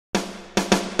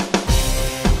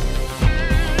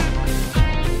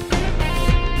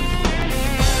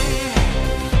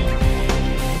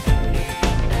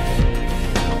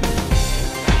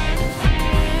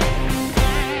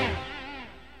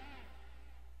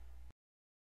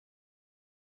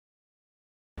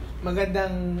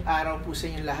Magandang araw po sa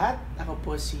inyong lahat. Ako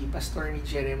po si Pastor ni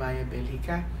Jeremiah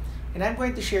Belgica. And I'm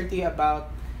going to share to you about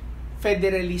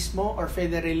Federalismo or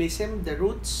Federalism, the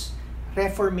roots,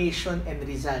 Reformation, and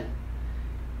Rizal.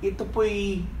 Ito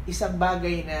po'y isang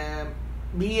bagay na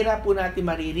bihira po natin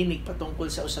maririnig patungkol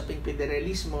sa usaping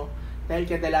federalismo dahil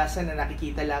kadalasan na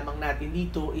nakikita lamang natin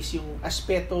dito is yung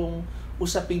aspetong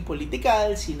usaping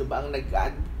politikal, sino ba ang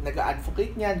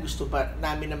nag-advocate niyan, gusto ba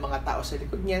namin ng mga tao sa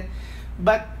likod niyan.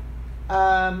 But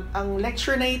ang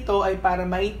lecture na ito ay para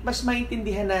mas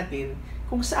maintindihan natin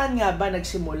kung saan nga ba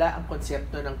nagsimula ang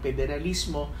konsepto ng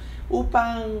federalismo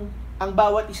upang ang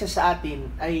bawat isa sa atin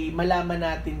ay malaman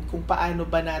natin kung paano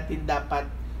ba natin dapat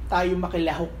tayo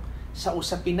makilahok sa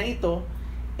usapin na ito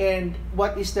and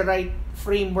what is the right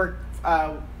framework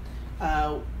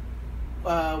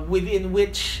within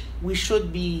which we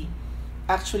should be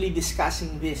actually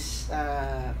discussing this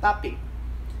topic.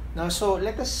 Now, so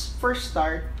let us first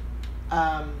start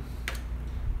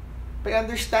by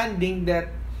understanding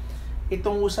that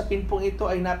itong usapin pong ito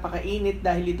ay napakainit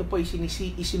dahil ito po ay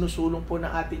isinusulong po ng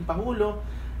ating Pangulo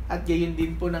at gayon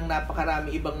din po ng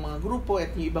napakarami ibang mga grupo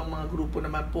at yung ibang mga grupo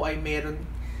naman po ay meron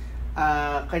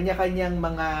kanya-kanyang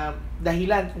mga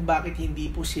dahilan kung bakit hindi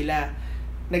po sila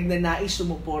nagnanais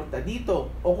sumuporta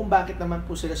dito o kung bakit naman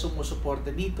po sila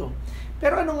sumusuporta dito.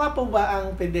 Pero ano nga po ba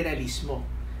ang federalismo?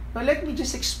 Now, let me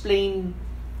just explain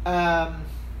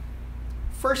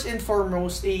first and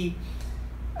foremost a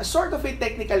sort of a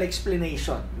technical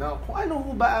explanation, no? Kung ano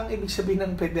ho ba ang ibig sabihin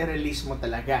ng federalismo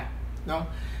talaga, no?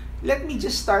 Let me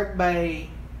just start by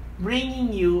bringing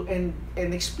you and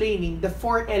explaining the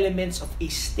 4 elements of a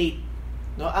state,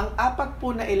 no? Ang 4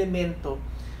 po na elemento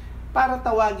para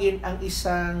tawagin ang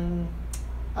isang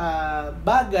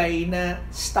bagay na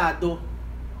estado.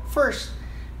 First,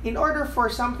 in order for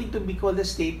something to be called a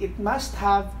state, it must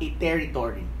have a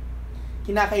territory.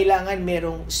 Kinakailangan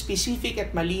merong specific at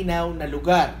malinaw na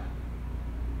lugar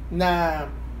na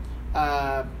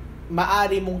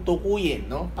maari mong tukuyin,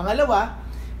 no? Pangalawa,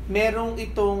 merong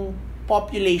itong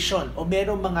population o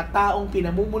merong mga taong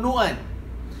pinamumunuan.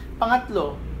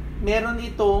 Pangatlo, meron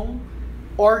itong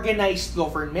organized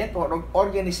government o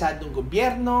organisadong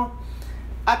gobyerno.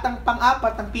 At ang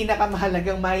pang-apat, ang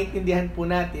pinakamahalagang maintindihan po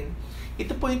natin,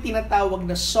 ito po yung tinatawag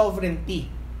na sovereignty.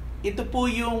 Ito po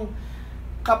yung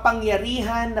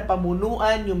kapangyarihan na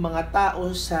pamunuan yung mga tao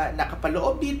sa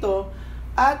nakapaloob dito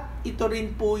at ito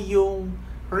rin po yung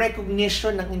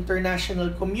recognition ng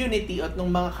international community at ng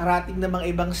mga karating na mga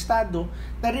ibang estado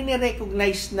na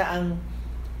rin-recognize na ang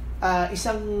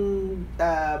isang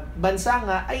bansa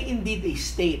nga ay indeed a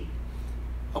state.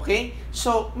 Okay?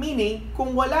 So, meaning,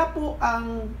 kung wala po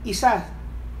ang isa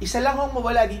lang ang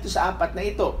mawala dito sa 4 na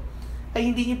ito,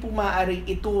 ay hindi niyo po maaaring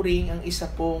ituring ang isa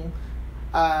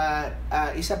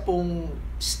pong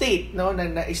state, no,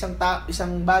 na isang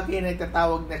bagay na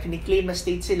itatawag na kiniklaim na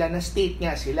state sila, na state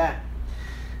nga sila.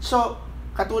 So,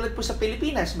 katulad po sa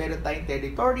Pilipinas, meron tayong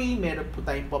territory, meron po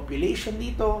tayong population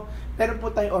dito, meron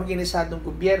po tayong organisadong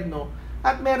gobyerno,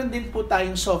 at meron din po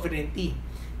tayong sovereignty.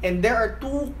 And there are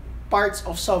 2 parts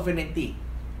of sovereignty.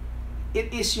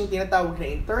 It is yung tinatawag na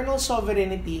internal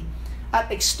sovereignty at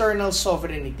external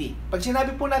sovereignty. Pag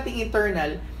sinabi po natin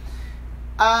internal,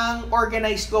 ang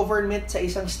organized government sa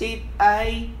isang state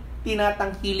ay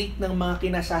tinatangkilik ng mga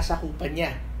kinasasakupan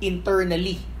niya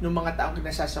internally, ng mga taong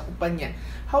kinasasakupan niya.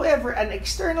 However, an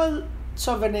external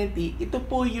sovereignty, ito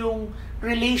po yung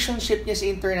relationship niya sa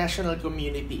international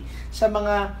community, sa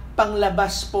mga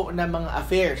panglabas po na mga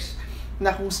affairs,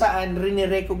 na kung saan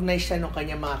rin-recognize siya ng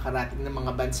kanyang mga karating ng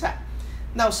mga bansa.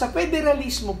 Now, sa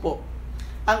federalismo po,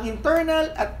 ang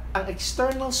internal at ang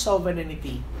external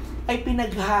sovereignty ay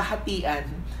pinaghahatian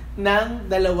ng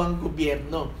 2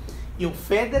 gobyerno. Yung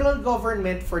federal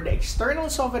government for the external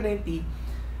sovereignty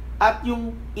at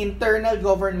yung internal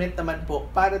government naman po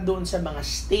para doon sa mga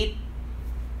state,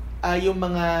 yung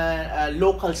mga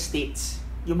local states,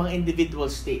 yung mga individual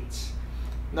states.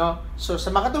 No? So,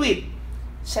 sa makatuwid,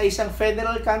 sa isang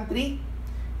federal country,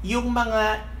 yung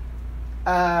mga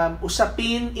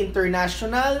usapin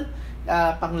international,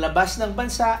 panglabas ng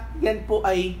bansa, yan po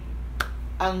ay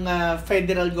ang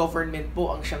federal government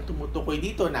po ang siyang tumutukoy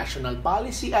dito. National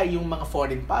policy ay yung mga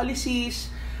foreign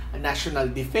policies, national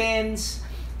defense,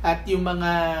 at yung mga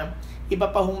iba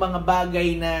pa hong mga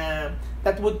bagay na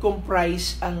that would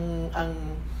comprise ang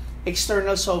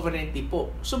external sovereignty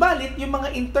po. Subalit, yung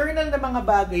mga internal na mga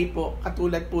bagay po,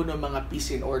 katulad po ng mga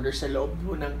peace and order sa loob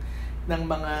po ng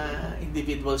mga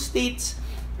individual states,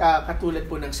 katulad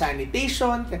po ng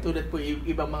sanitation, katulad po yung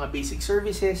ibang mga basic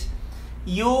services,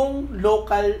 yung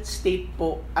local state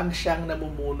po ang siyang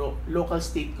namumuno, local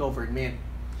state government.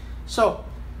 So,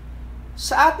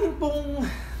 Sa atin pong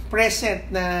present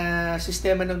na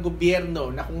sistema ng gobyerno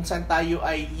na kung saan tayo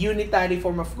ay unitary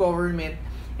form of government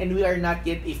and we are not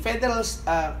yet a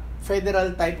federal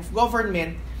type of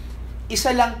government,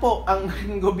 isa lang po ang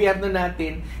gobyerno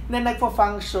natin na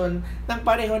nagpo-function ng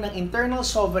pareho ng internal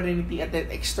sovereignty at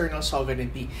external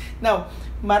sovereignty. Now,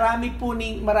 marami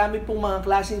pong mga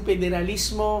klaseng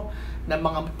federalismo na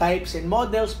mga types and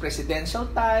models, presidential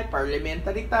type,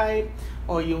 parliamentary type,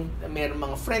 o yung mayroong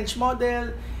mga French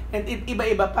model, and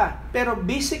iba-iba pa. Pero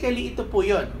basically ito po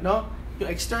 'yon, no? Yung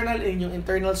external and yung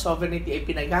internal sovereignty ay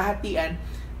pinaghahatian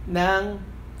ng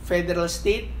federal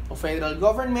state o federal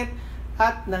government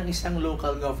at ng isang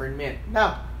local government.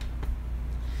 Now,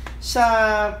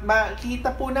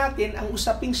 makita po natin ang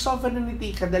usaping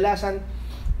sovereignty kadalasan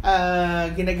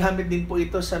ginagamit din po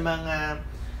ito sa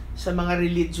mga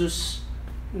religious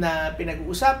na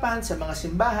pinag-uusapan sa mga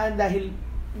simbahan dahil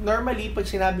normally pag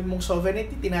sinabi mong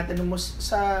sovereignty, tinatanong mo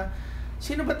sa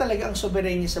sino ba talaga ang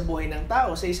sovereign niya sa buhay ng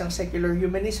tao? Sa isang secular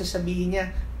humanist, sasabihin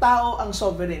niya tao ang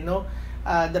sovereign, no?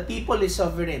 The people is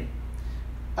sovereign.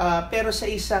 Pero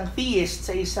sa isang theist,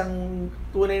 sa isang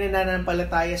tunay na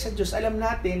nananampalataya sa Diyos, alam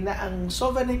natin na ang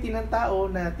sovereignty ng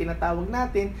tao na tinatawag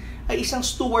natin ay isang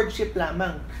stewardship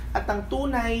lamang. At ang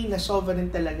tunay na sovereign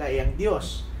talaga ay ang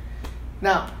Diyos.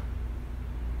 Now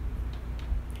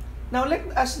let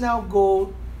us now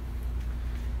go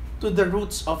to the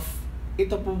roots of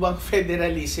ito po bang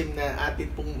federalism na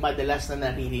atin pong madalas na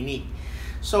naririnig.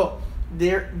 So,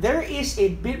 there is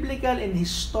a biblical and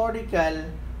historical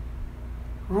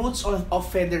roots of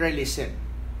federalism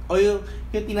o yung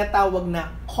tinatawag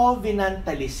na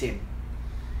covenantalism.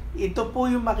 Ito po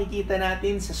yung makikita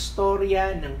natin sa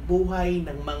storya ng buhay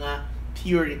ng mga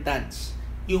Puritans,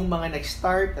 yung mga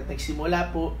nag-start at nagsimula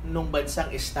po nung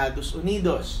bansang Estados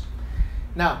Unidos.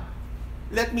 Now,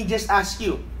 let me just ask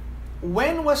you,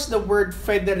 when was the word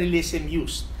federalism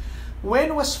used?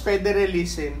 When was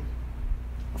federalism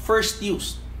first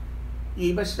used?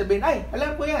 Yung iba sabihin, ay,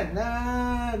 alam ko yan, na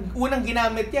unang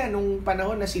ginamit yan nung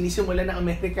panahon na sinisimula ng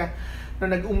Amerika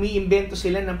nung nag-umiimbento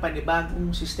sila ng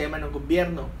panibagong sistema ng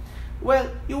gobyerno.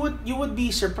 Well, you would be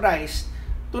surprised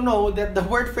to know that the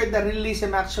word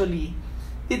federalism actually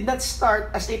did not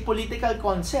start as a political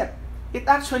concept. It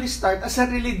actually started as a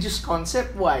religious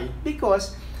concept. Why?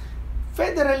 Because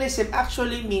federalism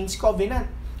actually means covenant,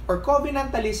 or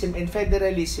covenantalism and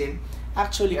federalism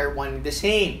actually are one and the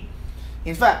same.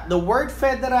 In fact, the word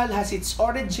federal has its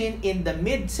origin in the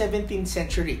mid-17th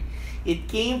century. It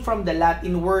came from the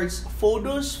Latin words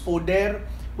foedus, foeder,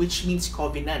 which means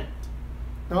covenant.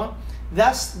 No?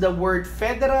 Thus, the word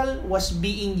federal was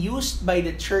being used by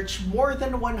the church more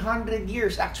than 100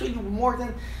 years, actually more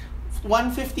than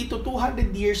 150 to 200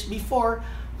 years before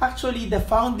actually the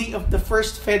founding of the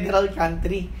first federal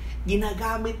country.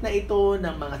 Ginagamit na ito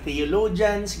ng mga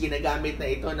theologians, ginagamit na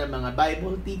ito ng mga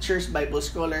Bible teachers, Bible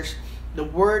scholars, the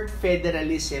word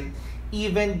federalism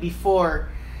even before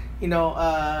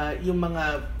yung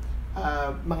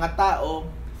mga tao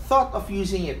thought of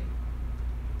using it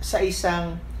sa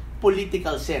isang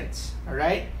political sense.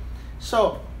 Alright?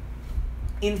 So,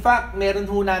 in fact, meron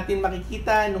ho natin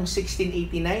makikita nung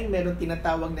 1689, meron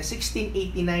tinatawag na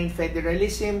 1689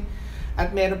 federalism at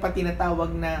meron pa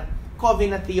tinatawag na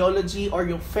covenant theology or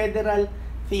yung federal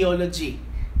theology.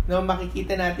 No,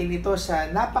 makikita natin ito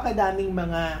sa napakadaming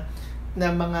mga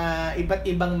iba't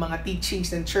ibang mga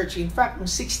teachings ng church. In fact, noong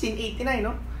 1689,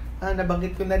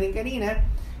 nabanggit ko na rin kanina,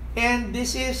 and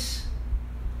this is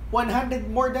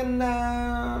more than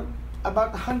about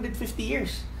 150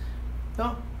 years,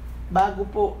 no? Bago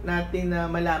po natin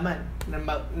malaman na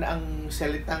ang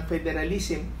salitang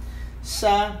federalism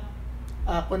sa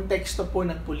konteksto po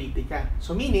ng politika.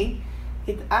 So meaning,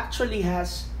 it actually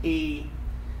has a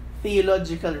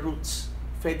theological roots,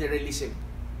 federalism.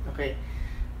 Okay?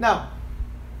 Now,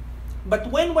 but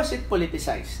when was it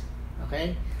politicized?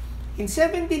 Okay? In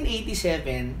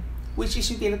 1787, which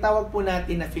is yung tinatawag po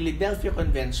natin na Philadelphia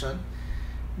Convention,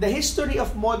 the history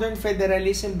of modern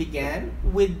federalism began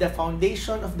with the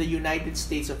foundation of the United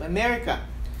States of America.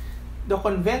 The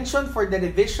Convention for the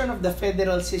Revision of the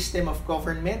Federal System of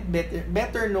Government,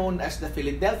 better known as the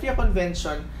Philadelphia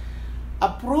Convention,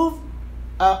 approved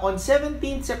on 17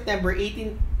 September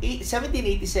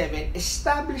 1787,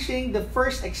 establishing the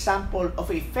first example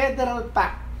of a federal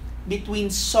pact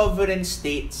between sovereign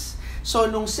states. So,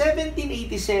 noong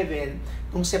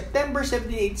 1787, noong September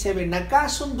 1787,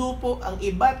 nagkasundo po ang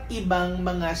iba't ibang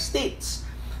mga states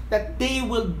that they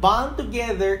will bond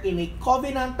together in a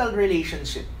covenantal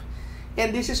relationship.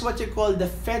 And this is what you call the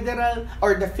Federal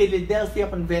or the Philadelphia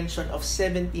Convention of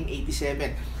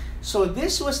 1787. So,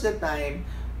 this was the time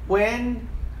when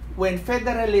when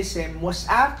federalism was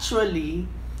actually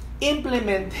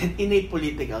implemented in a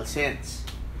political sense.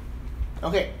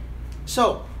 Okay,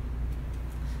 so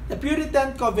the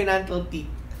Puritan covenantal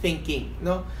thinking,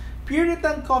 no?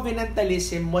 Puritan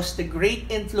covenantalism was the great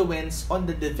influence on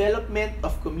the development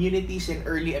of communities in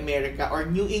early America or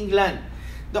New England.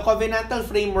 The covenantal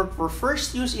framework were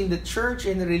first used in the church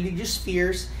and religious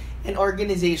spheres and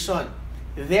organization.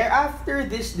 Thereafter,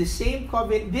 this same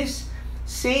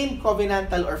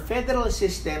covenantal or federal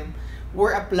system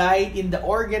were applied in the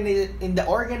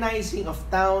organizing of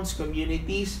towns,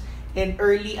 communities, and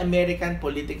early American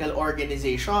political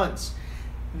organizations.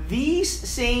 These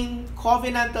same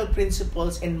covenantal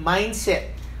principles and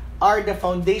mindset are the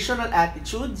foundational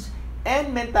attitudes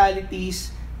and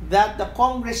mentalities that the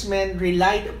congressmen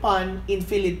relied upon in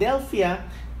Philadelphia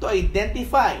to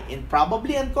identify, and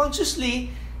probably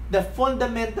unconsciously, the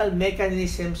fundamental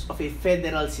mechanisms of a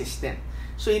federal system.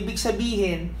 So, ibig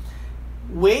sabihin,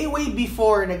 way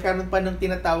before nagkaroon pa ng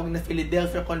tinatawag na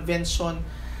Philadelphia Convention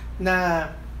na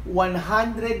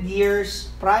 100 years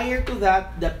prior to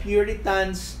that, the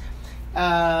Puritans,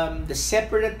 the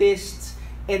Separatists,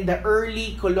 and the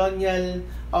early colonial,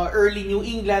 early New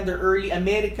England or early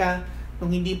America, nung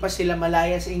hindi pa sila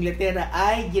malaya sa Inglaterra,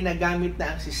 ay ginagamit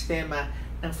na ang sistema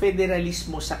ng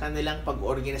federalismo sa kanilang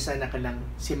pag-organisa ng kanilang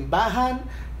simbahan,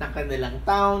 ng kanilang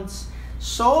towns.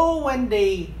 So, when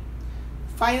they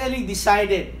finally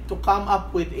decided to come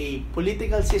up with a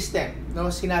political system, no,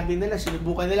 sinabi nila,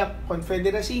 sinubukan nila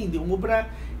confederacy, hindi umubra.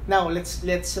 Now, let's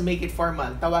make it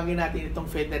formal. Tawagin natin itong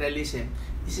federalism.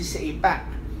 This is a pact.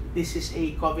 This is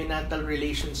a covenantal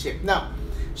relationship. Now,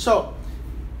 so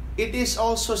it is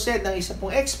also said ng isa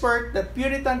pong expert that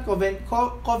Puritan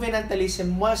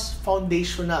covenantalism was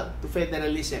foundational to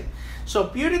federalism.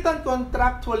 So, Puritan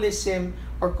contractualism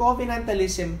or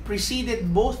covenantalism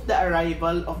preceded both the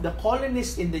arrival of the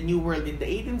colonists in the New World in the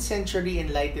 18th century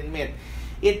Enlightenment.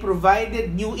 It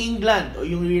provided New England o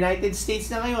yung United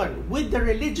States na ngayon with the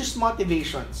religious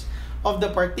motivations of the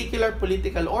particular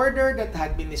political order that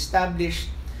had been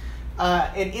established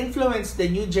and influenced the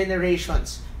new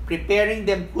generations, preparing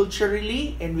them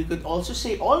culturally and we could also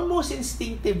say almost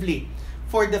instinctively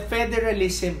for the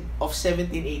federalism of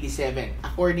 1787.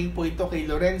 According po ito kay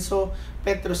Lorenzo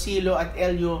Petrosilo at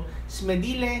Elio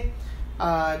Smedile,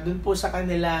 dun po sa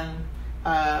kanilang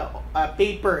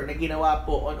paper na ginawa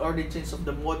po on origins of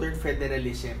the modern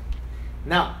federalism.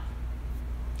 Now,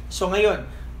 so ngayon,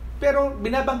 pero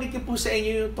binabanggit ko po sa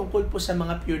inyo yung tungkol po sa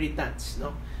mga Puritans,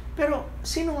 no? Pero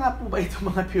sino nga po ba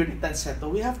itong mga Puritans na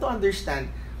to? We have to understand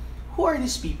who are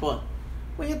these people.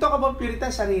 When you talk about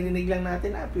Puritans, saririnig lang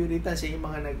natin, Puritans, yung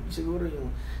mga siguro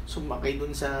yung sumakay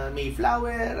dun sa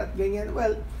Mayflower at ganyan.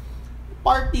 Well,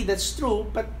 partly that's true,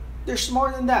 but there's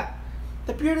more than that.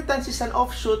 The Puritans is an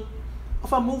offshoot of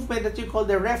a movement that you call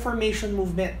the Reformation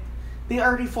movement. They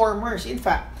are reformers. In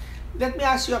fact, let me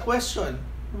ask you a question.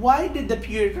 Why did the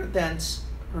Puritans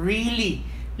really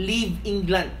leave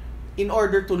England in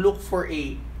order to look for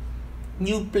a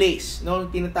new place, no?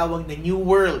 Tinatawag na New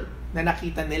World na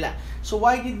nakita nila. So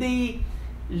why did they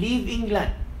leave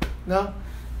England? No?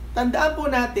 Tandaan po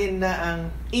natin na ang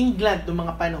England noong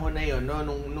mga panahon na yon, no,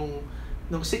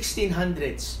 nung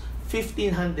 1600s,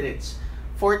 1500s,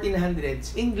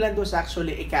 1400s, England was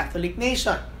actually a Catholic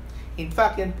nation. In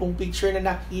fact, yan pong picture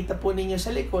na nakikita po ninyo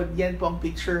sa likod, yan po ang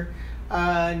picture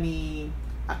ni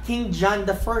King John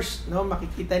I, no?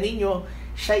 Makikita ninyo,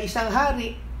 siya isang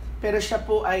hari, pero siya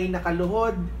po ay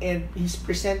nakaluhod and he's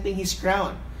presenting his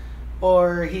crown.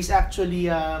 Or he's actually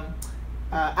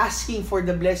asking for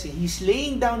the blessing. He's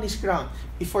laying down his crown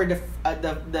before the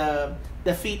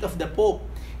feet of the Pope,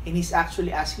 and he's actually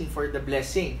asking for the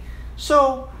blessing.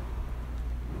 So,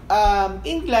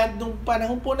 England, nung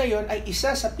panahon po na yon, ay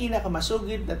isa sa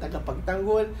pinakamasugid na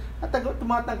tagapagtanggol at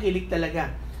tumatangkilik talaga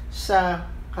sa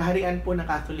kaharian po ng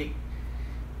Catholic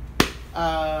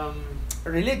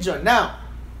religion. Now,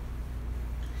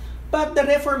 but the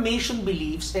Reformation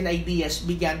beliefs and ideas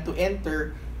began to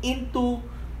enter into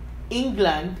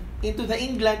the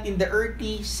England in the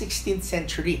early 16th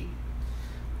century,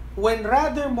 when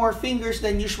rather more fingers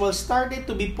than usual started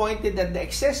to be pointed at the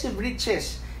excessive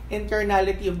riches and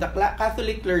carnality of the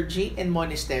Catholic clergy and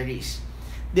monasteries.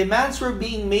 Demands were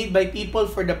being made by people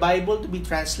for the Bible to be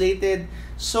translated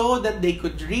so that they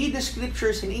could read the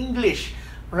scriptures in English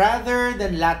rather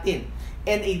than Latin,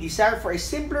 and a desire for a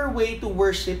simpler way to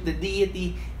worship the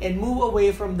deity and move away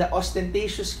from the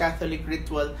ostentatious Catholic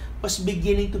ritual was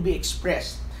beginning to be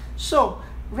expressed. So,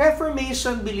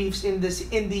 Reformation beliefs in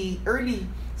the early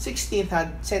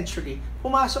 16th century,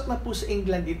 pumasok na po sa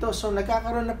England ito. So,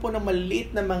 nagkakaroon na po ng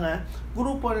maliliit na mga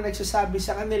grupo na nagsasabi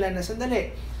sa kanila na,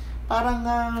 sandali, parang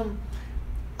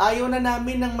ayaw na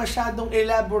namin ng masyadong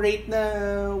elaborate na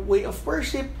way of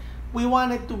worship. We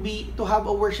wanted to have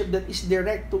a worship that is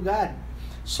direct to God.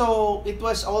 So it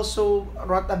was also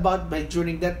brought about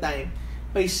during that time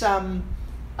by some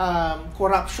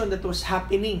corruption that was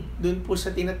happening dun po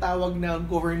sa tinatawag na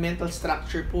governmental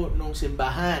structure po nung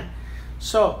simbahan.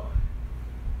 So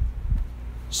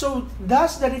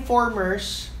thus the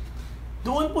reformers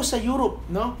doon po sa Europe,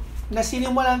 no, na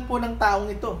sinimulan po ng taong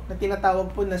ito na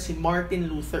tinatawag po na si Martin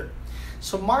Luther.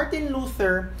 So Martin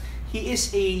Luther, he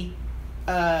is a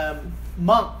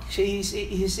monk. He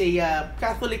is a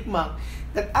Catholic monk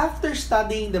that after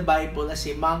studying the Bible as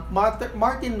a monk,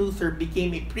 Martin Luther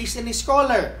became a priest and a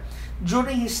scholar.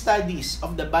 During his studies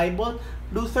of the Bible,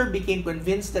 Luther became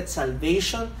convinced that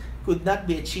salvation could not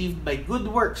be achieved by good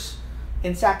works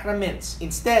and sacraments.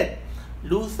 Instead,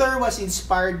 Luther was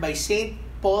inspired by St.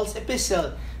 Paul's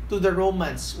epistle to the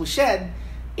Romans, which said,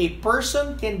 a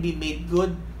person can be made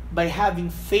good by having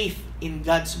faith in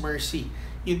God's mercy.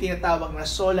 Yung tinatawag na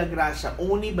sola gratia,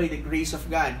 only by the grace of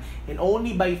God, and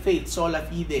only by faith, sola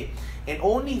fide, and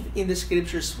only in the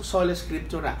scriptures, sola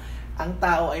scriptura, ang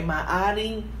tao ay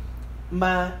maaaring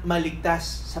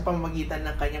maligtas sa pamamagitan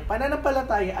ng kanyang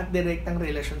pananampalataya at direktang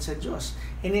relasyon sa Diyos.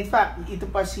 And in fact, ito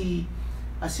pa si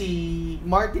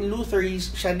Martin Luther,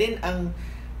 siya din ang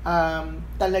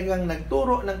talagang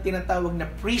nagturo ng tinatawag na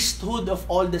priesthood of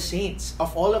all the saints,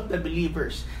 of all of the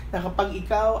believers, na kapag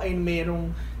ikaw ay mayroong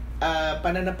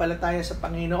pananampalataya sa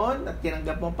Panginoon at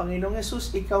tinanggap mo ang Panginoong Yesus,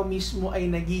 ikaw mismo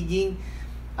ay nagiging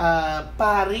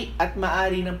pari at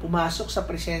maari nang pumasok sa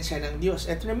presensya ng Diyos.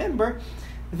 And remember,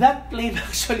 that claim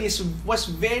actually was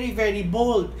very, very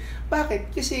bold.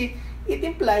 Bakit? Kasi it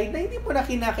implied na hindi mo na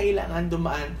kinakailangan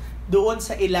dumaan doon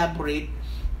sa elaborate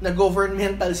na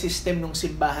governmental system ng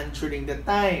simbahan during that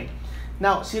time.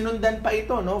 Now, sinundan pa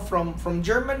ito, no, from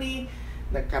Germany,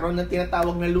 nagkaroon ng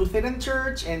tinatawag na Lutheran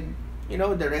Church, and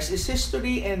the rest is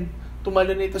history, and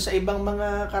tumalon ito sa ibang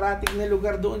mga karatig na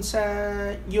lugar doon sa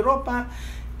Europa.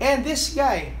 And this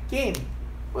guy came,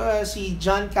 si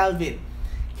John Calvin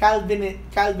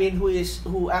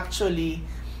who actually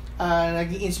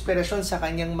naging inspirasyon sa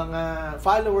kanyang mga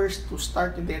followers to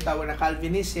start yung tinatawag na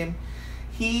Calvinism.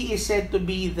 He is said to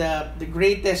be the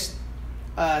greatest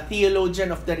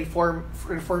theologian of the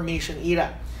Reformation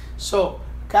era. So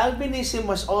Calvin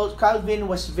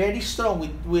was very strong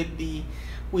with the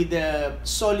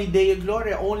soli Deo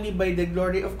Gloria, only by the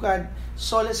glory of God,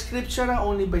 sola Scriptura,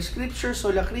 only by Scripture,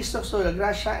 sola Christo, sola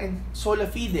Gratia, and sola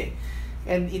Fide.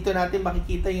 And ito natin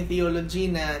makikita yung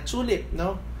theology na tulip,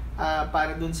 no?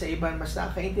 Para dun sa iba mas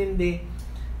nakakaintindi.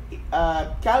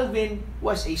 Calvin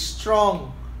was a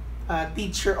strong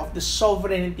teacher of the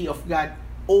sovereignty of God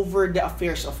over the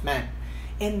affairs of man.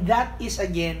 And that is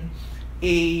again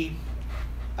a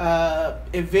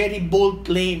very bold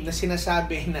claim na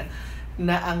sinasabi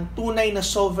na ang tunay na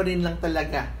sovereign lang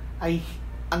talaga ay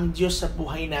ang Diyos sa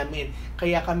buhay namin.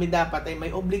 Kaya kami dapat ay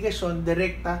may obligasyon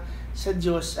direkta sa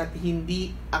Diyos at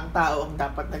hindi ang tao ang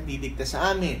dapat nagdidikta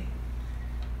sa amin.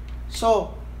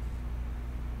 So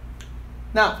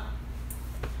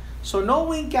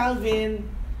knowing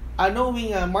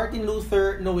Martin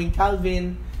Luther, knowing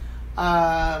Calvin,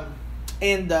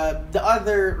 and the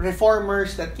other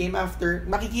reformers that came after,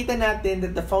 makikita natin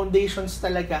that the foundations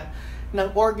talaga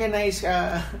ng organized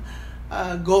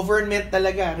government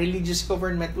talaga, religious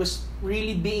government, was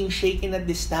really being shaken at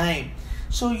this time.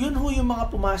 So yun yung mga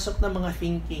pumasok na mga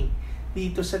thinking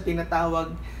dito sa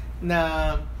tinatawag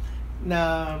na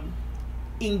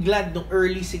England ng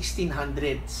early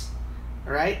 1600s.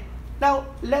 Right? Now,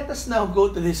 let us now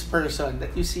go to this person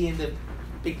that you see in the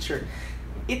picture.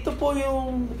 Ito po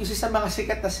yung isa sa mga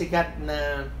sikat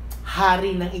na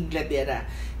hari ng Inglaterra.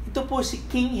 Ito po si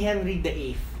King Henry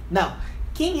VIII. Now,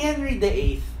 King Henry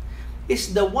VIII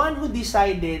is the one who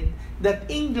decided that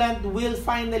England will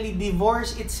finally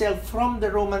divorce itself from the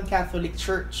Roman Catholic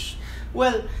Church.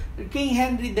 Well, King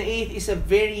Henry VIII is a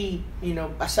very,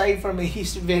 aside from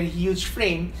his very huge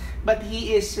frame, but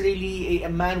he is really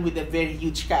a man with a very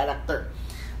huge character.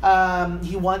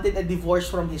 He wanted a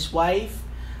divorce from his wife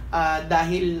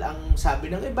dahil ang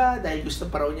sabi ng iba, dahil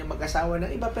gusto pa raw niya mag-asawa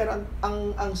ng iba, pero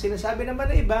ang sinasabi naman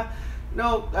ng iba,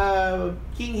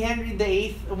 King Henry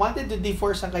VIII wanted to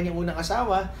divorce ang kanyang unang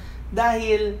asawa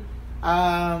dahil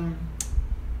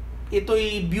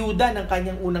ito'y byuda ng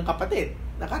kanyang unang kapatid,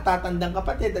 nakatatandang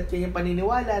kapatid, at kanyang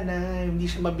paniniwala na hindi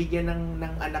siya mabigyan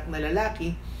ng anak na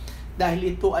lalaki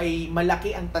dahil ito ay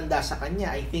malaki ang tanda sa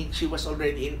kanya. I think she was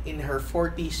already in her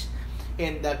 40s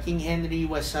and King Henry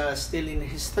was still in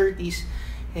his 30s,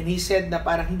 and he said na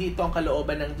parang hindi ito ang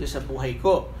kalooban ng Diyos sa buhay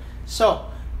ko. So,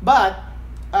 but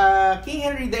King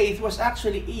Henry VIII was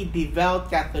actually a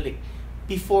devout Catholic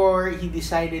before he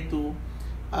decided to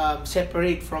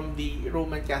separate from the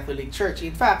Roman Catholic Church.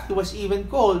 In fact, he was even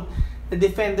called the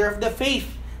defender of the faith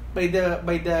by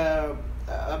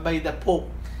the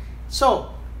Pope.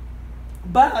 So,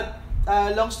 but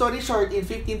long story short, in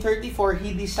 1534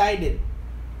 he decided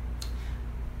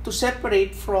to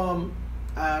separate from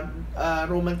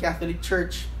Roman Catholic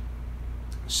Church.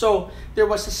 So there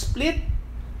was a split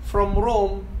from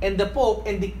Rome and the Pope,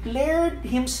 and declared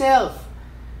himself,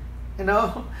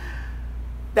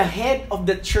 the head of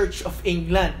the Church of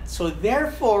England. So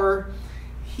therefore,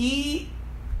 King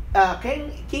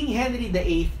Henry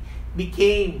VIII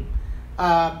became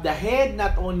the head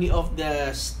not only of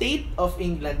the state of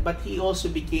England, but he also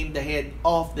became the head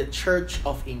of the Church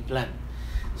of England.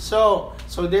 So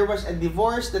there was a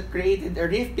divorce that created a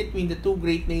rift between the two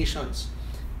great nations,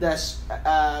 the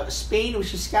Spain,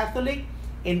 which is Catholic,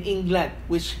 and England,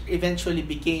 which eventually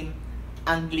became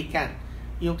Anglican,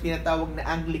 yung tinatawag na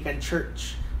Anglican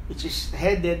Church, which is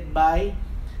headed by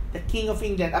the King of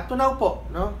England. Up to now po,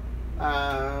 yung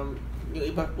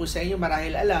iba po sa inyo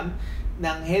marahil alam,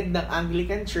 ng head ng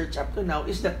Anglican Church up to now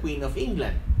is the Queen of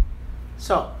England.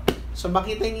 So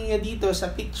makita niyo dito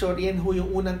sa picture, yan ho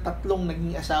yung unang tatlong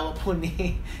naging asawa po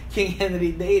ni King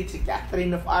Henry VIII, si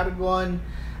Catherine of Aragon,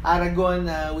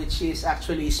 which is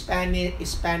actually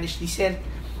Spanish descent,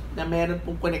 na meron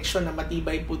pong connection na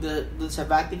matibay po doon sa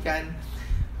Vatican.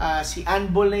 Si Anne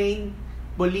Boleyn,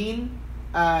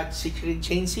 si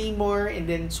Jane Seymour, and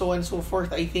then so on and so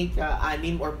forth. I think 6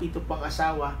 or 7 pang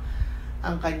asawa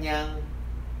ang kanyang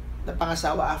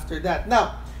napangasawa after that.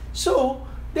 Now, so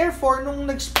therefore,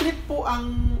 nung nag-split po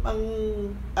ang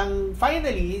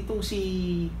finally itong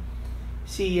si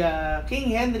King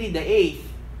Henry VIII,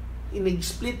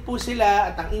 nag-split po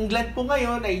sila, at ang England po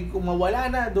ngayon ay kumawala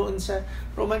na doon sa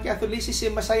Roman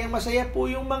Catholicism. Masayang-masaya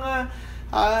po yung mga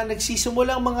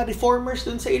nagsisimulang mga reformers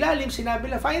doon sa ilalim.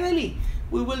 Sinabi na, finally,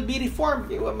 we will be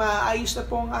reformed. Maayos na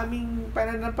po ang aming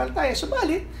pananampalataya.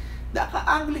 Subalit, the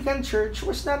Anglican Church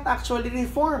was not actually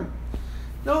reformed.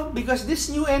 No, because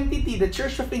this new entity, the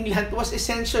Church of England, was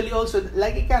essentially also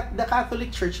like the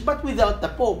Catholic Church, but without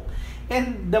the Pope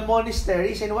and the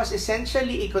monasteries, and was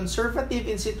essentially a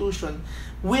conservative institution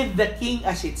with the king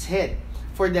as its head.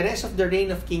 For the rest of the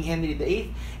reign of King Henry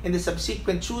VIII and the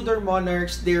subsequent Tudor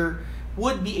monarchs, there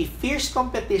would be a fierce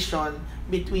competition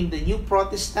between the new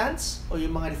Protestants, o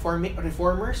yung mga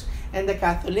reformers, and the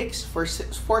Catholics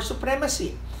for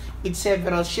supremacy, with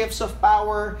several shifts of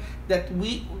power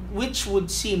which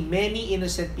would see many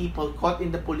innocent people caught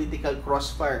in the political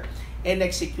crossfire and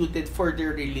executed for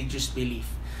their religious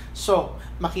belief. So,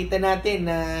 makita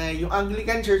natin na yung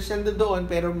Anglican Church nandoon,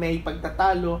 pero may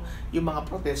pagtatalo yung mga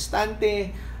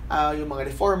Protestante, yung mga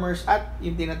Reformers, at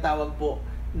yung tinatawag po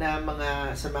na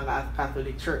sa mga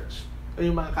Catholic Church, o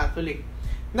yung mga Catholic.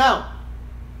 Now,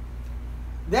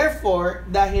 therefore,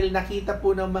 dahil nakita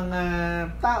po ng mga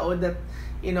tao that,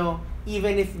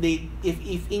 even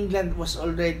if England was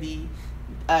already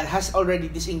has already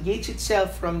disengaged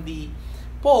itself from the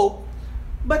Pope,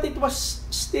 but it was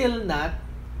still not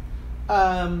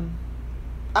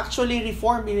actually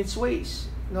reformed in its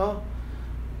ways, no?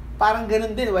 Parang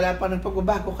ganun din, wala pa ng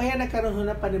pagbabago, kaya nagkaroon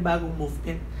na panibagong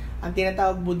movement. Ang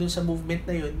tinatawag mo dun sa movement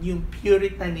na yun, yung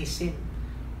Puritanism,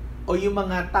 o yung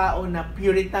mga tao na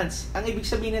Puritans. Ang ibig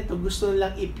sabihin nito, gusto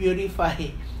nilang i-purify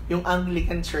yung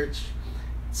Anglican Church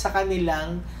sa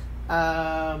kanilang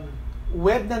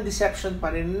web ng deception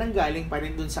pa rin, nanggaling pa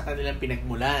rin dun sa kanilang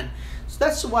pinagmulan. So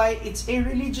that's why it's a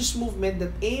religious movement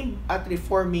that aimed at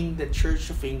reforming the Church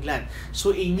of England.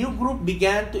 So a new group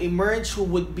began to emerge who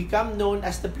would become known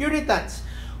as the Puritans,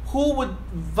 who would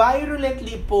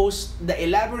virulently oppose the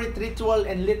elaborate ritual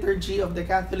and liturgy of the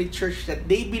Catholic Church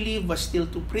that they believed was still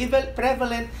too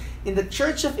prevalent in the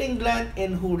Church of England,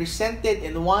 and who resented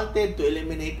and wanted to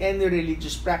eliminate any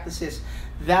religious practices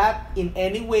that in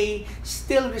any way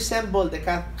still resembled the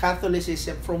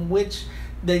Catholicism from which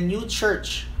the new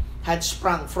church had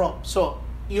sprung from. So,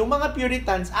 yung mga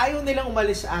Puritans, ayaw nilang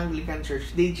umalis sa Anglican Church.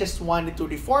 They just wanted to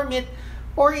reform it,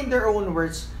 or in their own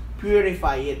words,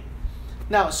 purify it.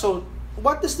 Now, so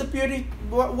what did the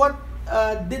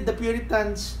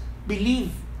Puritans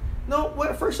believe? No,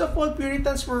 well, first of all,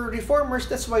 Puritans were reformers.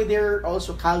 That's why they're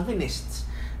also Calvinists.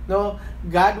 No,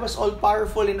 God was all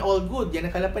powerful and all good. Yan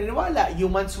ang kanilang paniniwala.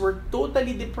 Humans were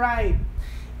totally deprived,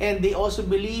 and they also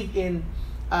believe in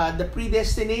the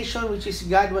predestination, which is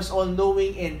God was all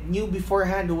knowing and knew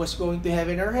beforehand who was going to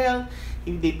heaven or hell.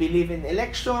 They believe in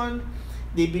election.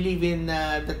 They believe in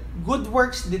that good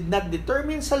works did not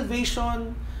determine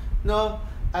salvation. No,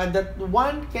 that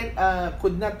one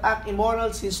could not act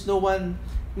immoral since no one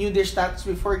knew their status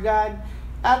before God.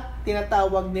 At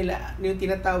tinatawag nila, yung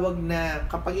tinatawag na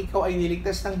kapag ikaw ay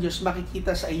niligtas ng Diyos,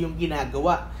 makikita sa iyong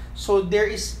ginagawa. So there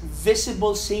is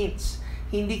visible saints.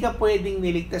 Hindi ka pwedeng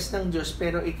niligtas ng Diyos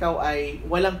pero ikaw ay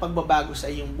walang pagbabago sa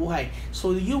iyong buhay.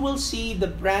 So you will see the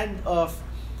brand of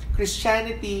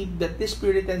Christianity that these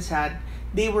Puritans had.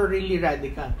 They were really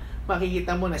radical.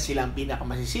 Makikita mo na sila ang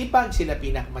pinakamasisipag, sila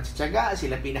pinakamatitiyaga,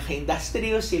 sila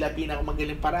pinaka-industrious, sila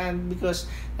pinakamagaling paraan because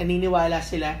naniniwala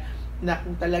sila na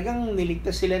kung talagang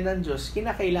niligtas sila ng Diyos,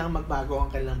 kinakailangan magbago ang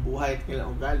kanilang buhay at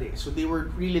kanilang ugali. So they were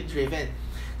really driven.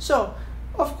 So,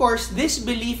 of course, this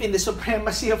belief in the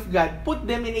supremacy of God put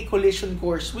them in a collision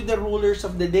course with the rulers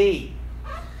of the day.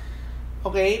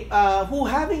 Okay? Who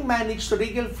having managed to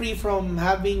wriggle free from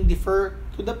having deferred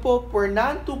to the Pope were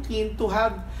none too keen to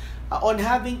have on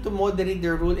having to moderate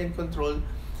their rule and control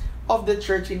of the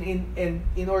church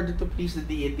in order to please the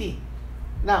deity.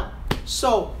 Now,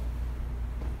 so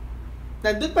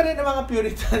nandun pa rin ang mga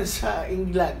Puritans sa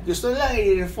England. Gusto lang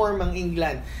i-reform ang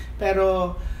England.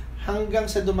 Pero hanggang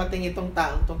sa dumating itong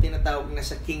taong itong tinatawag na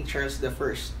sa King Charles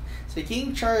I. So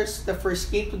King Charles I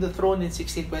came to the throne in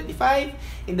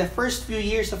 1625. In the first few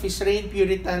years of his reign,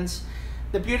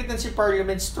 the Puritans in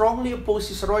Parliament strongly opposed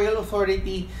his royal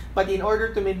authority, but in order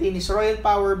to maintain his royal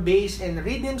power base and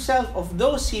rid himself of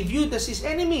those he viewed as his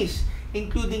enemies,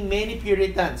 including many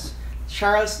Puritans,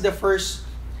 Charles I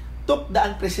took the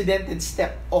unprecedented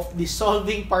step of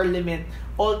dissolving Parliament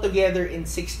altogether in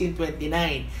 1629.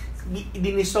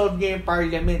 Dinisolve niya yung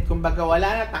Parliament. Kumbaga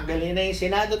wala na, tanggalin na yung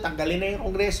Senado, tanggalin na yung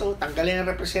Kongreso, tanggalin ang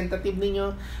representative ninyo,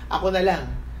 ako na lang.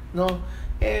 No?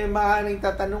 Maaaring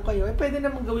tatanong kayo, pwede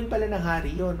naman gawin pala ng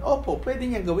hari yun. Opo, pwede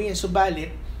niyang gawin yan.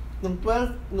 Subalit, nung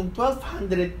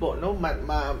 1200 po, no,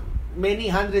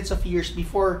 many hundreds of years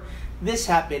before this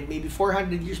happened, maybe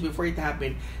 400 years before it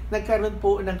happened, nagkaroon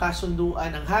po ng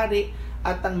kasunduan ng hari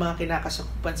at ang mga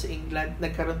kinakasakupan sa England.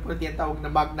 Nagkaroon po ng tawag na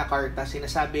Magna Carta.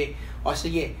 Sinasabi,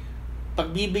 sige,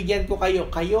 pagbibigyan ko kayo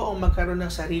ang magkaroon ng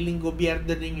sariling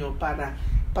gobyerno ninyo para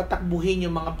patakbuhin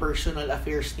yung mga personal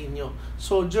affairs ninyo.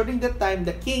 So, during that time,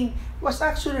 the king was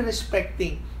actually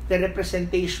respecting the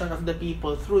representation of the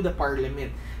people through the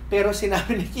parliament. Pero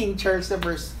sinabi ni King Charles I,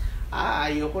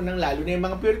 ayoko nang lalo na yung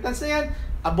mga Puritans na yan,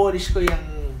 abolish ko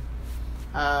yung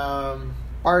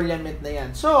parliament na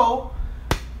yan. So,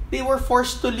 they were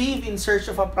forced to leave in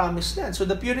search of a promised land. So,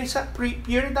 the Puritans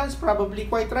probably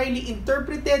quite rightly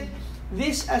interpreted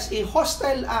this as a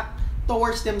hostile act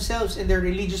towards themselves and their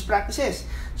religious practices.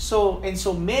 So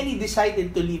many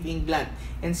decided to leave England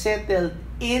and settled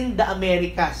in the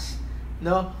Americas,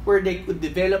 no, where they could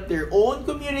develop their own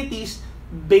communities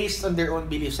based on their own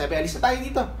beliefs. Sabi, alis na tayo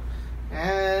dito.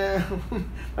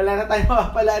 Wala na tayo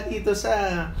makapala dito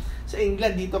sa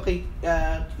England, dito kay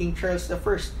King Charles I.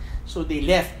 So they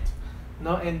left,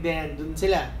 no, and then dun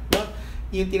sila, no.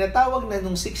 Yung tinatawag na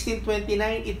nung 1629,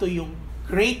 ito yung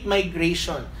Great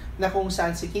Migration, na kung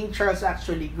saan si King Charles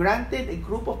actually granted a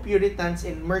group of Puritans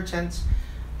and merchants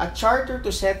a charter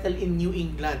to settle in New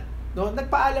England. No,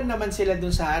 nagpaalam naman sila dun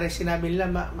sa hari. Sinabi nila,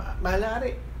 mahal na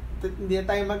hari, hindi na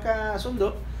tayo magkasundo.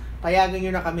 Payagan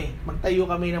nyo na kami. Magtayo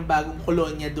kami ng bagong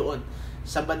kolonya doon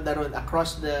sa banda ron,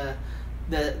 across the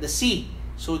sea.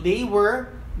 So they were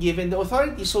given the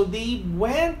authority. So they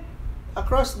went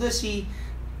across the sea.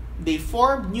 They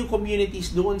formed new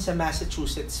communities doon sa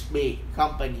Massachusetts Bay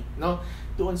Company, no?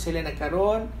 Doon sila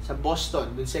nagkaroon sa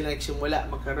Boston, doon sila nagsimula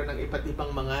magkaroon ng iba't ibang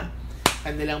mga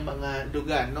kanilang mga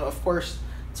lugar, no? Of course,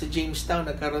 sa Jamestown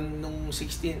nagkaroon nung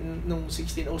 1607.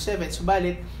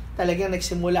 Subalit, talagang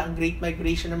nagsimula ang Great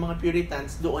Migration ng mga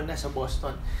Puritans doon na sa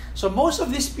Boston. So most of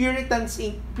these Puritan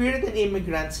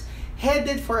immigrants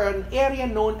headed for an area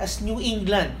known as New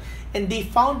England, and they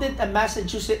founded the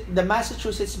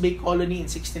Massachusetts Bay Colony in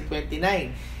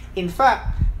 1629. In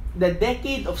fact, the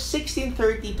decade of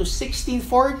 1630 to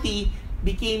 1640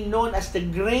 became known as the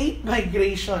Great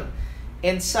Migration,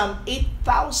 and some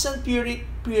 8,000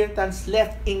 Puritans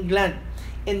left England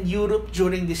and Europe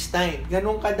during this time.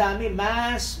 Ganun kadami,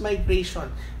 mass migration.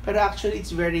 Pero actually,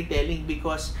 it's very telling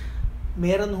because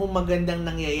meron hong magandang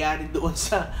nangyayari doon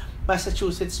sa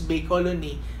Massachusetts Bay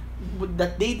Colony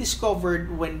that they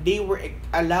discovered when they were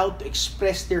allowed to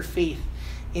express their faith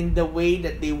in the way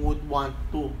that they would want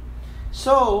to.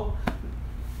 So,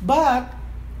 but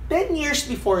 10 years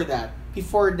before that,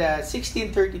 before the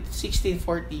 1630 to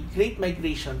 1640 Great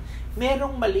Migration,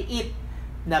 merong maliit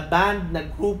na band, na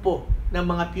grupo ng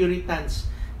mga Puritans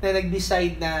na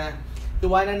nag-decide na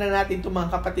iwanan na natin itong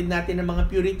mga kapatid natin ng mga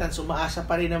Puritans, umaasa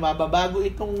pa rin na mababago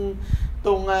itong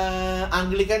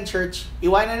Anglican Church,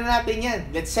 iwanan na natin yan.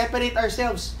 Let's separate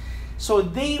ourselves. So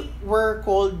they were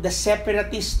called the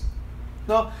separatists.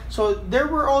 No? So there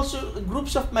were also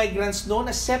groups of migrants known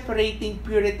as separating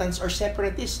Puritans or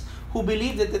separatists who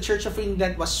believed that the Church of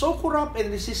England was so corrupt and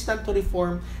resistant to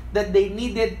reform that they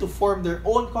needed to form their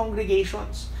own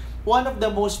congregations. One of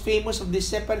the most famous of this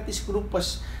separatist group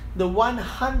was the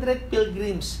 100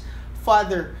 Pilgrims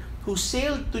Father who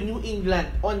sailed to New England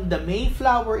on the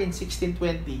Mayflower in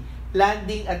 1620,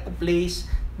 landing at the place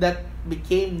that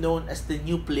became known as the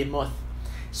New Plymouth.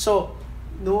 So,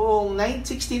 noong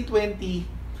 1620,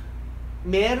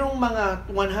 merong mga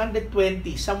 120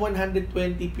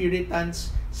 Puritans,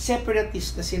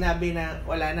 separatists na sinabi na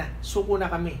wala na, suko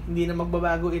na kami, hindi na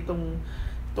magbabago itong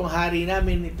hari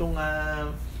namin, itong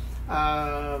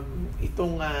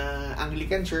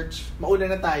Anglican Church, mauna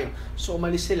na tayo. So,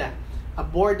 umalis sila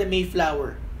aboard the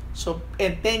Mayflower. So,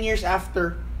 and 10 years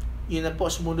after, yun na po,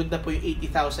 sumunod na po yung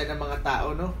 80,000 na mga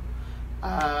tao, no?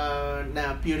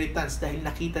 Na Puritans dahil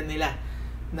nakita nila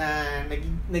na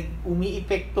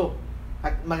umiepekto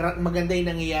at maganda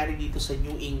yung nangyayari dito sa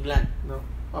New England, no?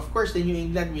 Of course, the New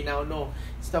England we now know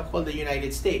it's now called the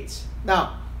United States.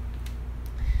 Now,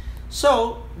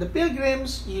 so the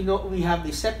Pilgrims, we have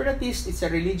the separatists. It's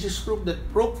a religious group that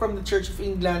broke from the Church of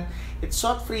England. It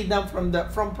sought freedom from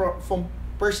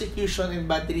persecution and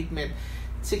bad treatment.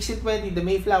 1620, the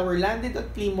Mayflower landed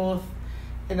at Plymouth,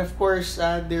 and of course,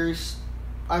 there's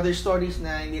other stories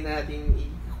na hindi na natin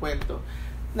ikwento.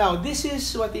 Now, this is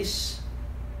what is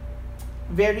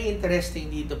very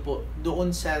interesting dito po, doon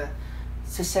sa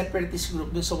separatist group,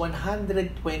 doon sa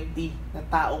 120 na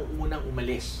taong unang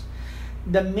umalis.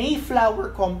 The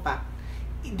Mayflower Compact,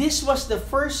 this was the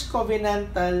first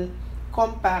covenantal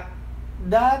compact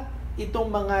that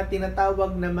itong mga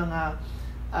tinatawag na mga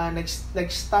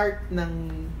nag-start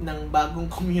ng bagong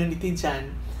community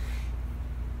dyan,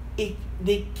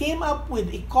 they came up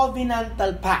with a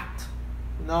covenantal pact,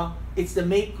 no? It's the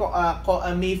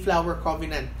Mayflower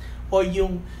Covenant, o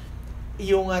yung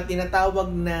tinatawag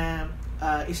na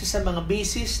isa sa mga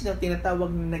basis na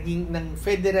tinatawag na naging ng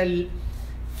federal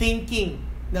thinking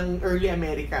ng early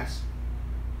Americas.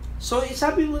 So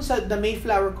sabi mo sa the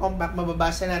Mayflower Compact,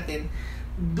 mababasa natin,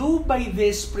 do by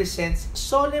this presents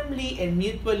solemnly and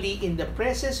mutually in the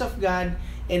presence of God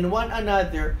and one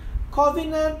another,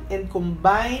 covenant and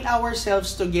combine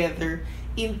ourselves together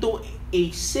into a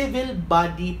civil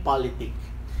body politic.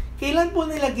 Kailan po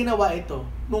nila ginawa ito?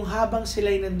 Nung habang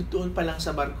sila'y nandoon pa lang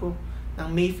sa barko ng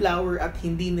Mayflower at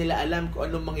hindi nila alam kung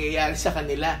anong mangyayari sa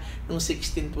kanila noong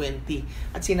 1620.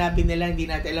 At sinabi nila, hindi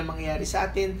natin alam mangyayari sa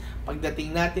atin.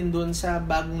 Pagdating natin doon sa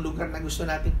bagong lugar na gusto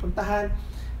nating puntahan,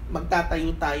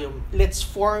 magtatayo tayo. Let's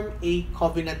form a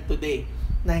covenant today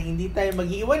na hindi tayo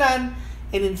mag-iiwanan.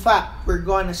 And in fact, we're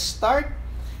gonna start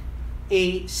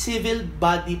a civil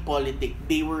body politic.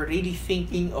 They were really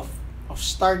thinking of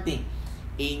starting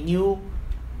a new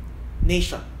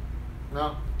nation.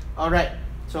 No? Alright.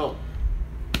 So,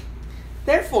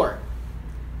 therefore,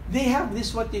 they have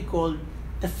this what they call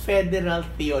the federal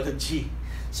theology.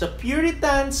 So,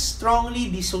 Puritans strongly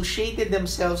dissociated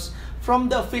themselves from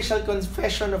the official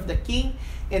confession of the king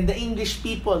and the English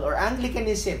people, or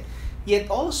Anglicanism, yet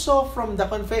also from the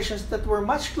confessions that were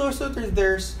much closer to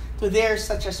theirs,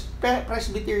 such as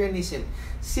Presbyterianism,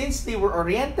 since they were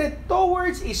oriented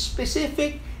towards a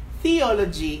specific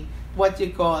theology, what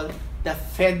you call the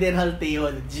federal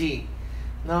theology.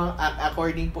 No,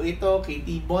 according po ito kay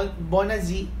T.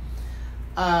 Bonazi,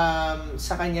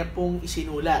 sa kanya pong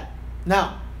isinulat.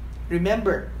 Now,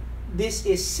 remember, this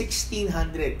is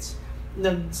 1600s.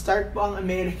 Nag-start po ang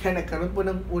Amerika, nagkaroon po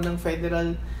ng unang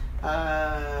federal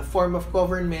form of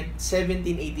government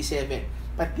 1787.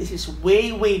 But this is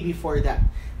way before that.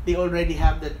 They already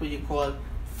have that what you call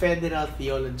federal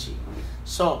theology.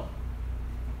 So,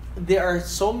 there are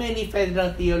so many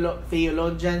federal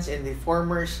theologians and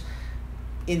reformers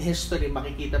in history.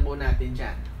 Makikita po natin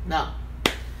dyan. Now,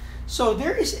 so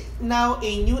there is now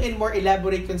a new and more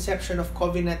elaborate conception of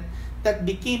covenant that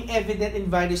became evident in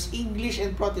various English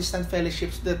and Protestant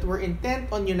fellowships that were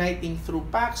intent on uniting through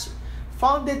pacts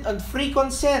founded on free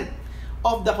consent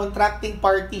of the contracting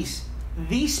parties.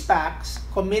 These pacts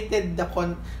committed the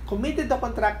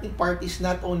contracting parties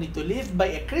not only to live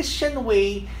by a Christian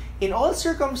way in all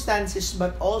circumstances,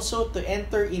 but also to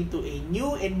enter into a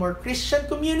new and more Christian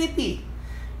community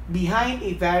behind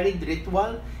a varied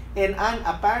ritual and an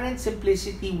apparent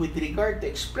simplicity with regard to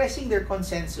expressing their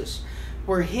consensus.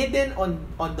 Were hidden on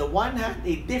the one hand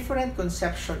a different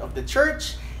conception of the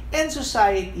church and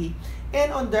society,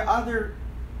 and on the other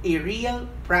a real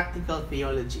practical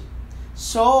theology.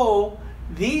 So,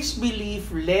 This belief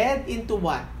led into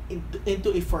what?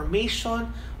 Into a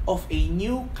formation of a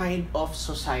new kind of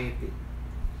society.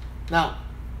 Now,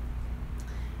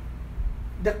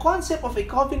 the concept of a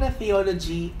covenant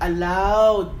theology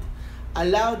allowed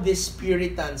these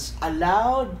Puritans,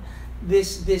 allowed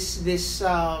this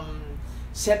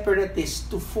separatists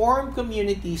to form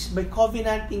communities by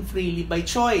covenanting freely by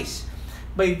choice.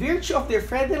 By virtue of their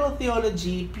federal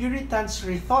theology, Puritans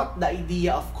rethought the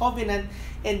idea of covenant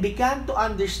and began to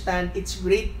understand its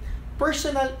great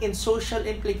personal and social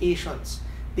implications.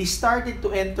 They started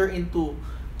to enter into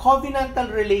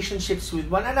covenantal relationships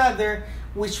with one another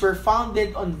which were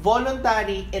founded on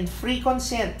voluntary and free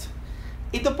consent.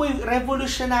 Ito po yung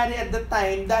revolutionary at the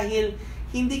time dahil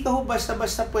hindi ka ho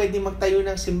basta-basta pwede magtayo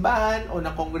ng simbahan o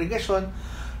ng kongregasyon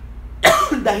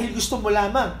dahil gusto mo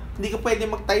lamang. Hindi ka pwede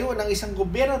magtayo ng isang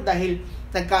gobyerno dahil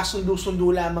nagkasundo-sundo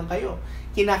lamang kayo.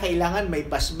 Kinakailangan may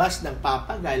basbas ng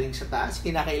Papa galing sa taas.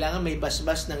 Kinakailangan may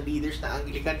basbas ng leaders ng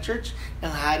Anglican Church,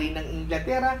 ng Hari ng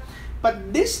Inglaterra.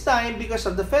 But this time, because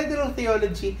of the federal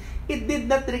theology, it did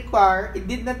not require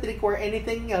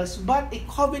anything else but a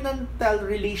covenantal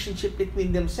relationship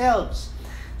between themselves.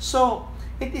 So,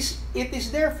 it is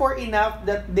therefore enough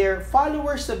that their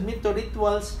followers submit to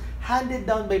rituals handed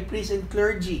down by priests and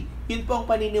clergy. Yun po ang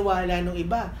paniniwala ng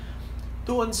iba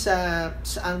doon sa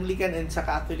Anglican and sa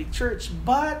Catholic Church.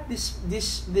 But this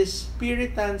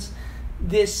Puritans,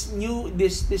 this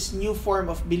new form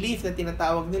of belief na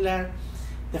tinatawag nila,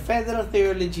 the federal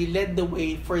theology led the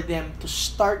way for them to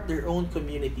start their own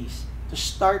communities, to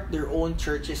start their own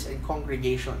churches and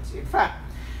congregations. In fact,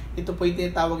 ito po yung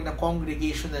tinatawag na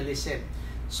congregationalism.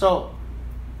 So,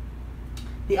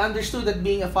 they understood that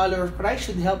being a follower of Christ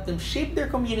should help them shape their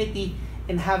community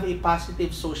and have a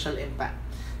positive social impact.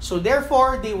 So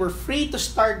therefore, they were free to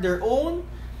start their own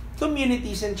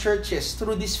communities and churches.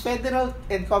 Through these federal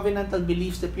and covenantal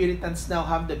beliefs, the Puritans now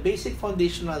have the basic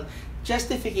foundational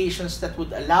justifications that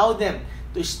would allow them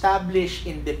to establish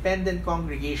independent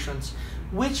congregations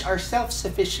which are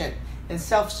self-sufficient and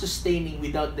self-sustaining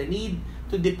without the need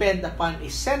to depend upon a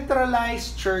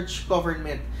centralized church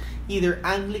government, either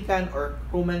Anglican or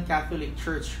Roman Catholic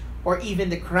Church, or even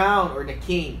the crown or the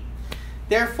king.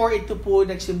 Therefore, ito po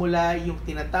nagsimula yung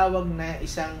tinatawag na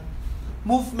isang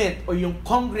movement o yung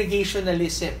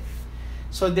congregationalism.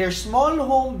 So, their small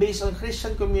home based on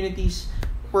Christian communities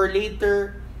were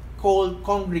later called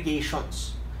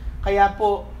congregations. Kaya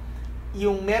po,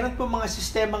 yung meron po mga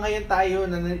sistema ngayon tayo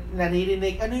na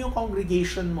naririnig, ano yung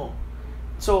congregation mo?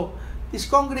 So, this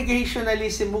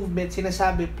congregationalism movement,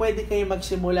 sinasabi, pwede kayo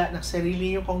magsimula ng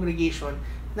sarili yung congregation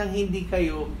nang hindi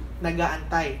kayo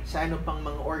nag-aantay sa ano pang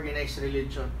mga organized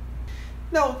religion.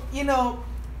 Now,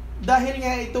 dahil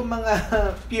nga itong mga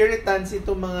Puritans,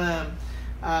 itong mga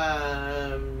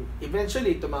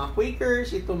eventually, itong mga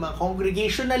Quakers, itong mga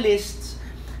Congregationalists,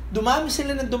 dumami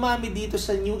sila ng dumami dito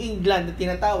sa New England na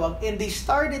tinatawag, and they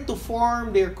started to form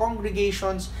their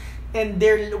congregations and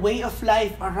their way of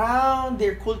life around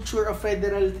their culture of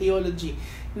federal theology.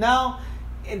 Now,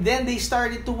 and then they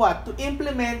started to what? To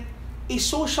implement a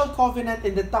social covenant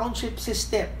in the township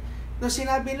system. No,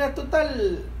 sinabi na,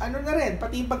 total, na rin,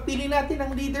 pati yung pagpili natin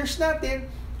ng leaders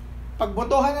natin,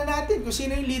 pagbotohan na natin kung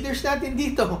sino yung leaders natin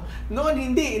dito. Noon,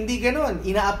 hindi ganun.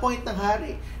 Ina-appoint ng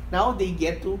hari. Now, they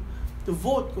get to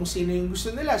vote kung sino yung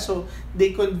gusto nila. So,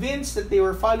 they convinced that they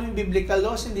were following biblical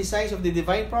laws and designs of the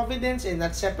divine providence, and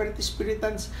that separatist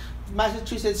Puritans of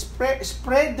Massachusetts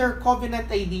spread their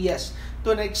covenant ideas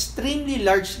to an extremely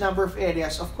large number of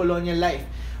areas of colonial life.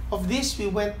 Of this, we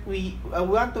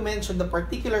want to mention the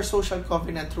particular social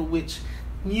covenant through which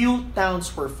new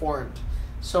towns were formed.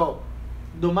 So,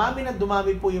 dumami na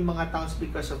dumami po yung mga towns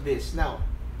because of this. Now,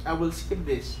 I will skip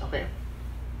this. Okay.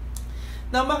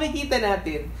 Now, makikita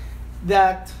natin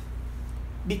that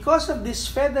because of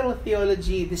this federal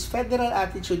theology, this federal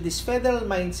attitude, this federal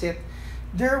mindset,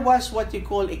 there was what you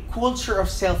call a culture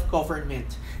of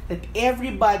self-government. That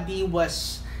everybody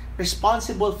was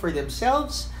responsible for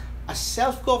themselves, a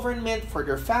self-government for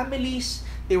their families.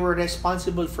 They were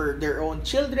responsible for their own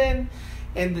children,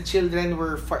 and the children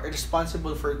were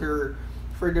responsible for their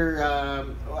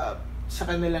sa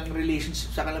kanilang relationship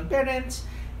sa kanilang parents.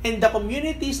 And the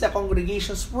communities, the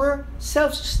congregations were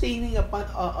self-sustaining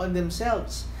on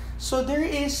themselves. So there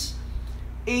is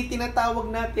a tinatawag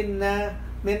natin na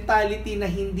mentality na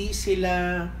hindi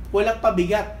sila, walang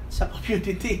pabigat sa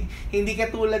community. Hindi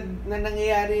katulad na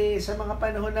nangyayari sa mga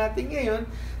panahon natin ngayon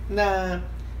na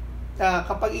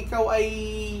kapag ikaw ay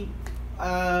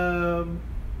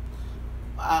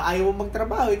ayaw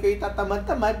magtrabaho, ikaw ay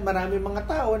tatamad-tamad, marami mga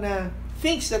tao na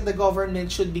thinks that the government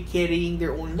should be carrying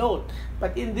their own load.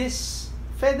 But in this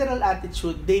federal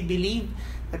attitude, they believe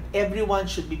that everyone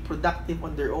should be productive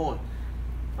on their own.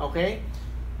 Okay?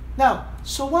 Now,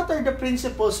 so what are the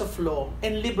principles of law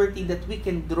and liberty that we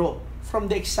can draw from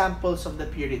the examples of the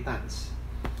Puritans?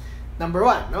 Number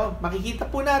one, makikita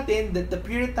po natin that the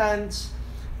Puritans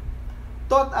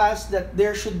taught us that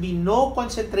there should be no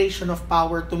concentration of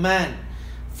power to man.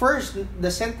 First,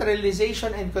 the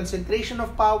centralization and concentration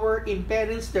of power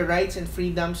imperils the rights and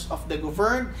freedoms of the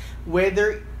governed,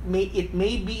 whether it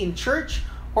may be in church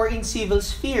or in civil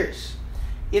spheres.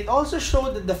 It also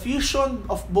showed that the fusion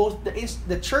of both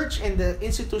the church and the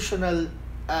institutional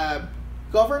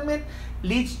government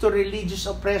leads to religious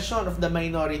oppression of the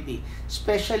minority,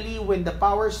 especially when the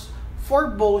powers for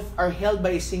both are held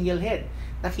by a single head.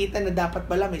 Nakita na dapat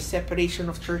pala may separation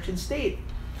of church and state.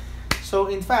 So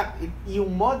in fact,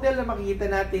 yung model na makikita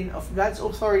natin of God's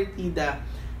authority,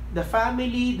 the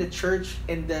family, the church,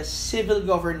 and the civil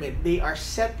government, they are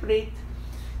separate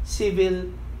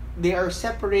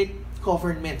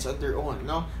governments on their own,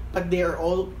 but they are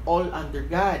all under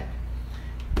God.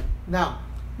 Now,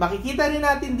 makikita rin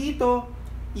natin dito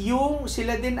yung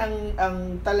sila din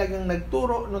ang talagang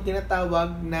nagturo no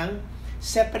tinatawag ng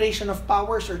separation of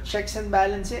powers or checks and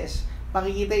balances.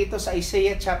 Makikita ito sa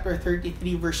Isaiah chapter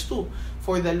 33 verse 2.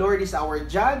 For the Lord is our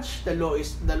judge, the Lord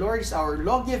is our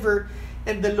lawgiver,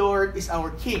 and the Lord is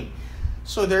our king.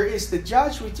 So there is the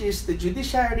judge, which is the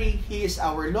judiciary. He is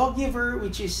our lawgiver,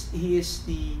 he is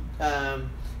the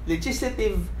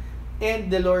legislative,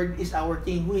 and the Lord is our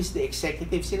king, who is the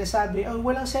executive. Sinasabi,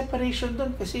 walang separation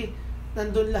doon kasi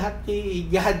nandun lahat kay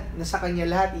God, nasa kanya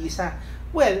lahat, isa.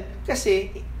 Well,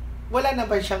 kasi wala na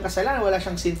ba siyang kasalanan, wala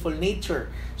siyang sinful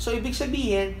nature. So ibig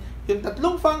sabihin, yung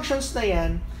tatlong functions na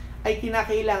yan ay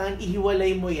kinakailangan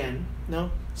ihiwalay mo yan,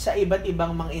 sa iba't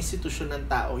ibang mga institusyon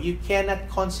ng tao. You cannot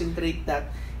concentrate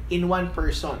that in one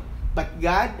person. But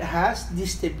God has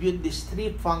distributed these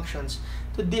three functions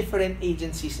to different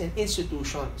agencies and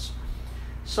institutions.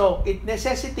 So, it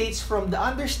necessitates from the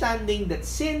understanding that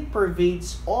sin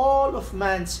pervades all of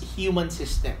man's human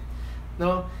system.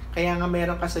 Kaya nga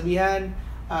mayroong kasabihan,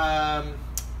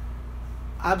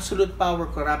 absolute power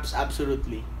corrupts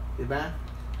absolutely. Diba?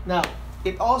 Now,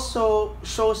 it also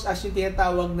shows us yung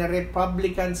tinatawag na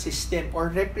republican system or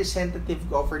representative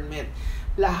government.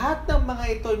 Lahat ng mga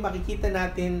ito ay makikita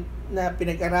natin na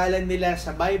pinag-aralan nila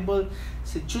sa Bible,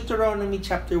 sa Deuteronomy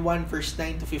chapter 1 verse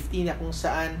 9 to 15, na kung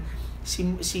saan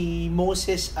si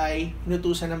Moses ay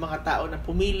inutusan ng mga tao na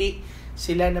pumili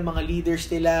sila ng mga leaders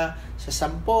nila sa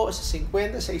 10, sa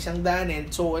 50, sa 100,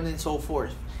 and so on and so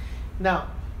forth.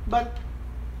 Now, but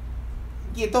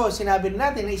ito, sinabi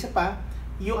natin na isa pa,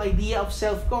 yung idea of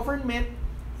self-government,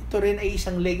 ito rin ay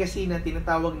isang legacy na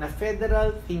tinatawag na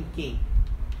federal thinking.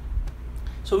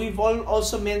 So we've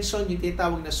also mentioned yung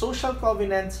tinatawag na social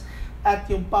covenants at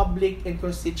yung public and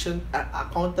constituent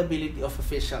accountability of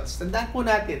officials. Tandaan po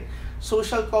natin,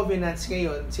 social covenants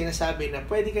ngayon, sinasabi na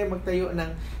pwede kayo magtayo ng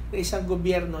isang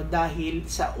gobyerno dahil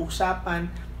sa usapan,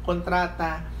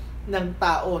 kontrata ng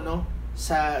tao,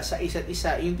 sa isa't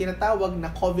isa, yung tinatawag na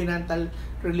covenantal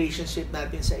relationship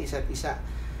natin sa isa't isa.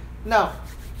 Now,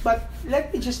 but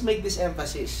let me just make this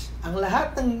emphasis. Ang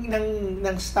lahat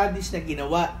ng studies na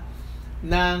ginawa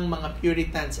ng mga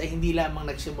Puritans ay hindi lamang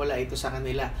nagsimula ito sa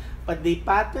kanila, but they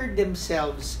patterned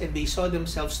themselves and they saw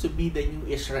themselves to be the new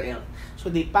Israel. So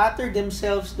they patterned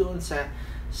themselves doon sa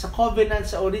covenant,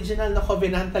 sa original na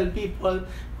covenantal people,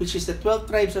 which is the 12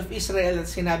 tribes of Israel, at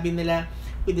sinabi nila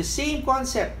with the same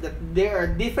concept that there are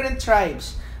different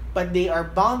tribes, but they are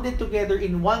bounded together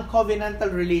in one covenantal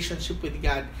relationship with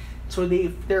God. So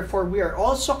therefore, we are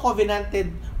also covenanted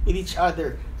with each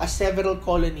other as several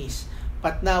colonies.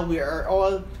 But now we are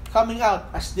all coming out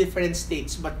as different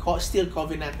states, but still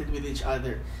covenanted with each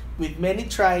other, with many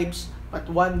tribes, but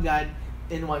one God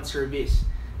and one service.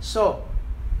 So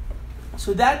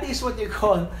that is what you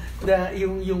call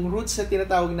yung roots na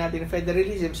tinatawag natin ng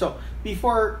federalism. So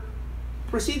before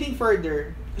proceeding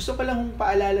further, gusto ko lang kong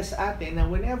paalala sa atin na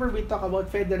whenever we talk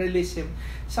about federalism,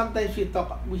 sometimes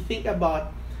we think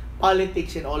about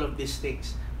politics and all of these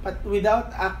things, but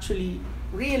without actually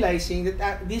realizing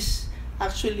that this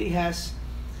actually has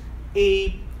a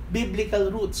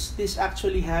biblical roots. This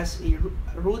actually has a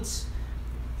roots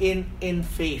in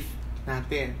faith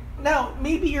natin. Now,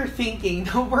 maybe you're thinking,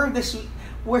 where does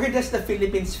the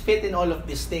Philippines fit in all of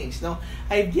these things?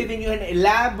 I've given you an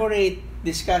elaborate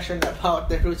discussion about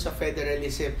the roots of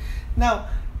federalism. Now,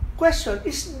 question,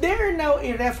 is there now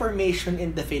a reformation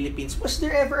in the Philippines? Was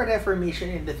there ever a reformation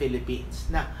in the Philippines?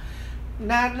 Now,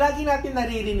 lagi natin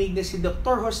naririnig na si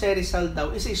Dr. Jose Rizal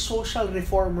daw is a social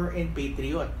reformer and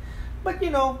patriot. But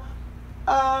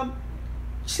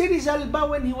Si Rizal ba,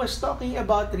 when he was talking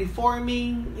about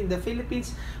reforming in the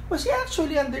Philippines, was he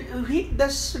actually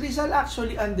does Rizal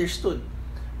actually understood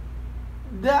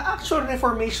the actual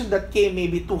Reformation that came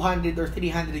maybe 200 or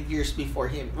 300 years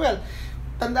before him? Well,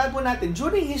 tandaan po natin,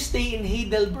 during his stay in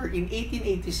Heidelberg in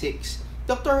 1886,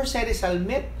 Dr. Jose Rizal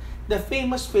met the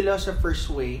famous philosopher's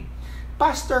way,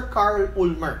 Pastor Karl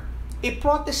Ulmer, a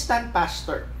Protestant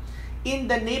pastor in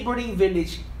the neighboring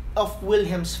village of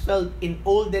Wilhelmsfeld in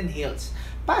Olden Hills.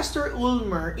 Pastor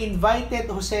Ulmer invited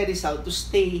Jose Rizal to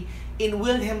stay in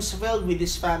Wilhelmsfeld with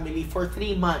his family for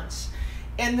 3 months.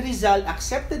 And Rizal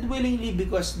accepted willingly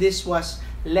because this was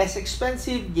less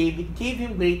expensive, gave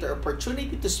him greater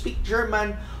opportunity to speak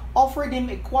German, offered him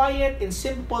a quiet and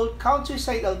simple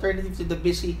countryside alternative to the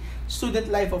busy student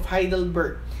life of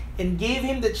Heidelberg, and gave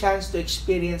him the chance to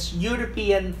experience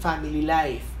European family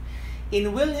life.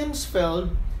 In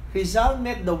Wilhelmsfeld, Rizal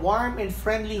met the warm and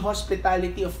friendly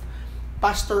hospitality of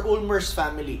Pastor Ulmer's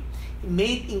family. He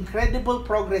made incredible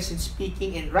progress in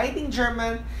speaking and writing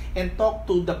German and talked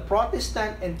to the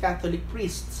Protestant and Catholic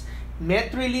priests,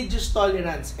 met religious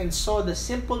tolerance, and saw the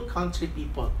simple country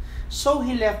people. So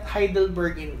he left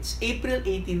Heidelberg in April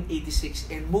 1886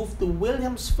 and moved to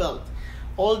Wilhelmsfeld,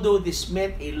 although this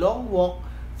meant a long walk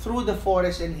through the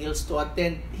forest and hills to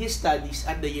attend his studies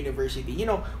at the university. You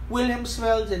know,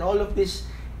 Wilhelmsfeld and all of this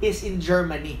is in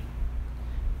Germany.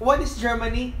 What is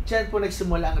Germany? Diyan po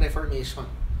nagsimula ang Reformation.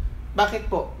 Bakit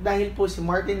po? Dahil po si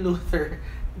Martin Luther,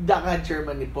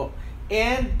 Germany po.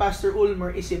 And Pastor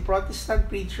Ulmer is a Protestant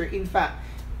preacher. In fact,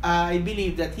 I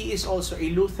believe that he is also a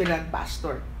Lutheran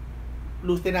pastor.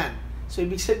 Lutheran. So,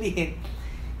 ibig sabihin,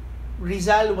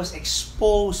 Rizal was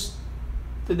exposed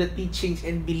to the teachings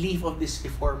and belief of these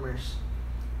reformers.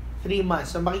 3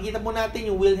 months. So, makikita po natin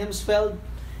yung Wilhelmsfeld,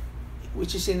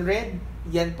 which is in red.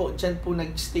 Yan po, dyan po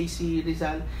nag-stay si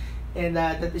Rizal. And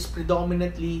that is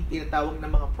predominantly tinatawag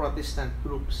ng mga Protestant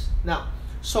groups. Now,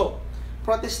 so,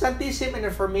 Protestantism and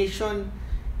Reformation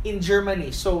in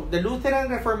Germany. So, the Lutheran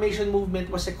Reformation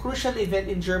movement was a crucial event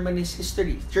in German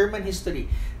history.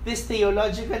 This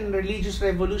theological and religious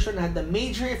revolution had a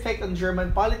major effect on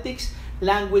German politics,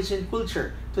 language, and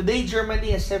culture. Today,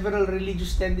 Germany has several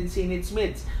religious tendencies in its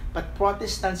midst, but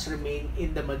Protestants remain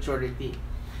in the majority.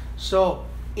 So,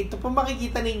 ito po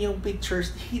makikita ninyong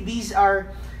pictures. These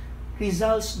are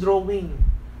Rizal's drawing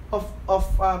of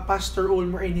Pastor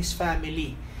Ulmer and his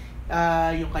family.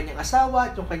 Yung kanyang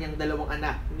asawa at yung kanyang 2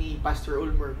 anak ni Pastor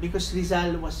Ulmer, because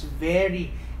Rizal was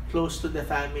very close to the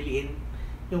family and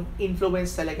yung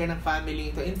influence talaga ng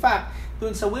family ito. In fact,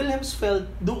 doon sa Wilhelmsfeld,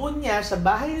 doon niya, sa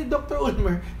bahay ni Dr.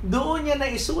 Ulmer, doon niya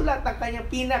naisulat ang kanyang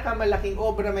pinakamalaking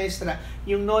obra maestra,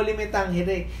 yung Noli Me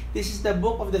Tangere. This is the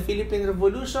book of the Philippine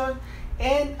Revolution,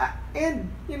 and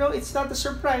you know, it's not a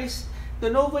surprise. The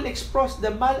novel exposed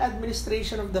the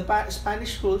maladministration of the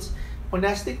Spanish schools,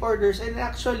 monastic orders, and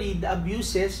actually the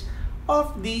abuses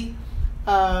of the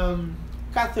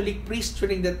Catholic priests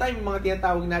during the time, mga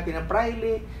tinatawag natin na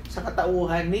praile, sa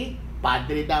katauhan ni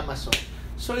Padre Damaso.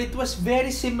 So it was very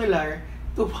similar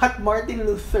to what Martin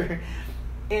Luther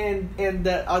and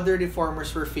the other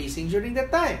reformers were facing during that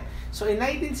time. So in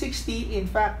 1960, in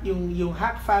fact, yung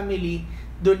Hack family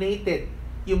donated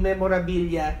yung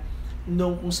memorabilia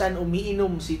nung kung saan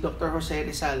umiinom si Dr. Jose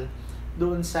Rizal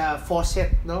doon sa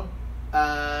faucet, no?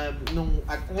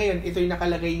 At ngayon ito yung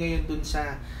nakalagay ngayon doon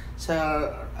sa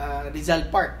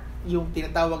Rizal Park, yung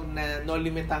tinatawag na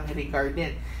Noli Me Tangere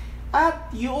Garden.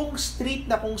 At yung street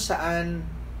na kung saan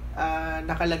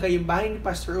nakalagay yung bahay ni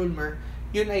Pastor Ulmer,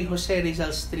 yun ay Jose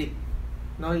Rizal Street,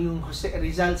 no? Yung Jose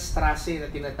Rizal Strasse na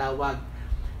tinatawag.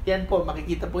 Yan po,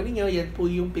 makikita po ninyo, yan po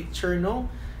yung picture no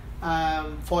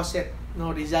faucet,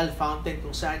 no, Rizal Fountain,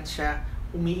 kung saan siya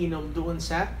umiinom doon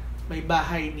sa may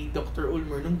bahay ni Dr.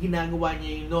 Ulmer nung ginagawa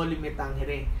niya yung Noli Me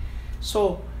Tangere.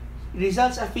 So,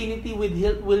 Rizal's affinity with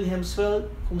Wilhelmsfeld,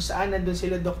 kung saan nandun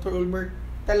sila Dr. Ulmer,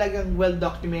 talagang well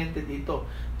documented ito.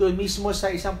 Doon mismo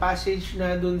sa isang passage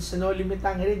na doon sa Noli Me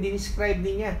Tangere, dinescribe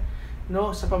din niya,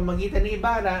 no, sa pamamagitan ni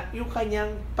Ibarra, yung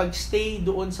kanyang pagstay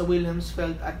doon sa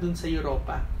Wilhelmsfeld at doon sa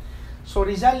Europa. So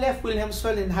Rizal left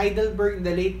Wilhelmsfeld and Heidelberg in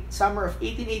the late summer of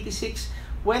 1886,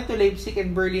 went to Leipzig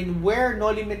and Berlin where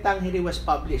Noli Me Tangere was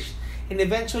published, and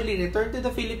eventually returned to the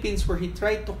Philippines where he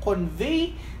tried to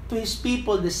convey to his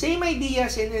people the same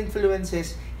ideas and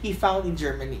influences he found in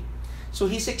Germany. So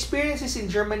his experiences in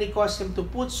Germany caused him to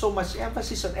put so much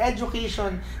emphasis on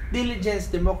education, diligence,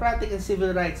 democratic and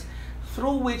civil rights,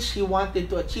 through which he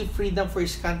wanted to achieve freedom for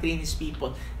his country and his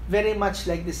people. Very much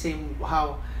like the same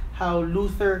how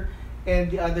Luther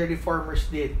and the other reformers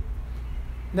did.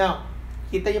 Now,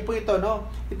 kita niyo po ito, no?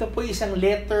 Ito po isang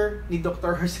letter ni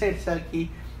Dr. Jose Rizal kay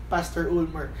Pastor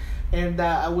Ulmer. And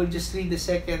I will just read the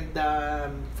second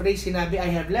phrase. Sinabi, I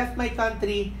have left my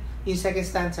country, in second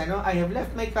stanza, no? I have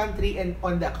left my country and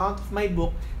on the account of my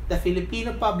book, the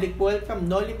Filipino public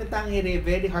welcomed Noli Me Tangere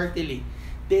very heartily.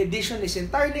 The edition is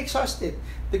entirely exhausted.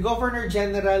 The Governor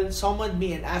General summoned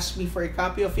me and asked me for a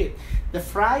copy of it. The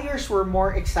friars were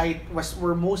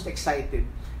most excited.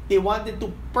 They wanted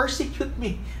to persecute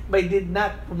me, but they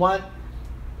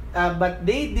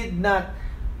did not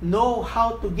know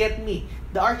how to get me.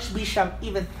 The Archbishop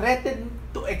even threatened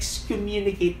to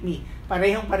excommunicate me.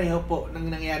 Parehong-pareho po nang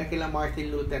nangyari kila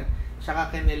Martin Luther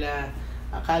saka kanila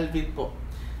Calvin po.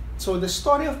 So the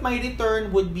story of my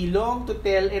return would be long to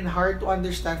tell and hard to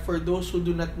understand for those who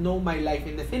do not know my life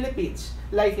in the Philippines.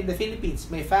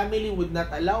 My family would not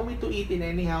allow me to eat in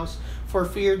any house for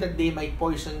fear that they might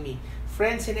poison me.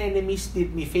 Friends and enemies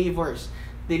did me favors.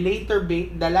 The latter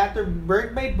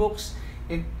burned my books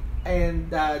and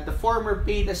the former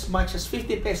paid as much as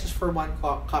 50 pesos for one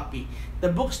copy. The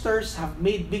bookstores have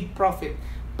made big profit,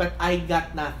 but I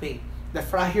got nothing. The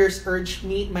friars urged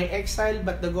me my exile,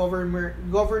 but the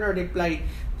governor replied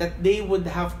that they would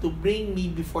have to bring me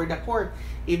before the court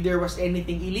if there was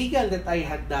anything illegal that I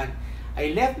had done.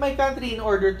 I left my country in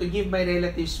order to give my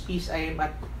relatives peace. I am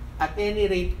at any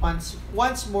rate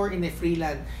once more in a free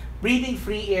land, breathing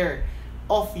free air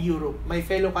of Europe. My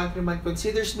fellow countryman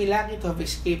considers me lucky to have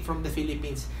escaped from the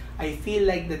Philippines. I feel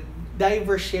like the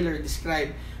diver Schiller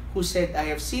described, who said, I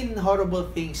have seen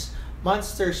horrible things,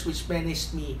 monsters which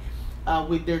menaced me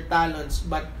with their talons,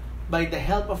 but by the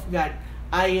help of God,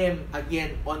 I am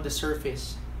again on the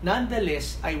surface.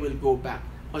 Nonetheless, I will go back.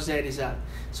 Jose Rizal.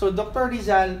 So Dr.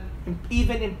 Rizal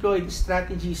even employed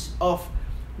strategies of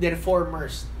the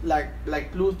reformers like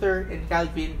Luther and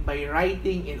Calvin by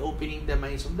writing and opening the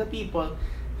minds of the people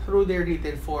through their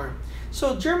written form.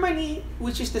 So Germany,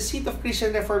 which is the seat of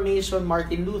Christian Reformation,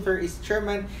 Martin Luther is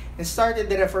German and started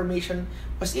the Reformation,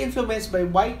 was influenced by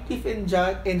Wycliffe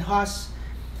and Huss.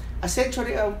 A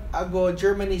century ago,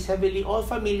 Germany is heavily all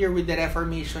familiar with the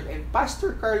Reformation, and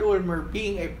Pastor Karl Ulmer,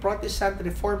 being a Protestant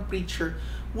Reformed preacher,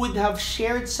 would have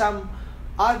shared some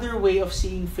other way of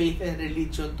seeing faith and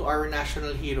religion to our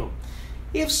national hero.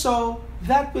 If so,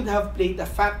 that would have played a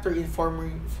factor in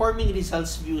forming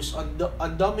Rizal's views on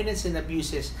dominance and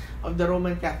abuses of the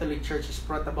Roman Catholic Church as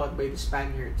brought about by the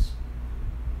Spaniards.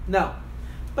 Now,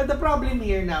 but the problem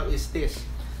here now is this.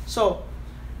 So,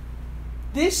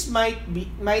 this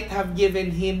might have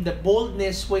given him the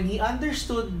boldness when he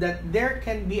understood that there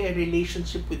can be a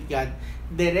relationship with God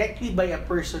directly by a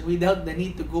person without the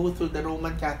need to go through the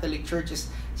Roman Catholic Church's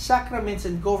sacraments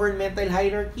and governmental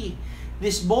hierarchy.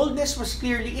 This boldness was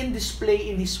clearly in display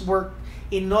in his work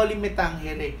in Noli Me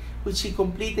Tangere, which he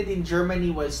completed in Germany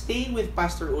while staying with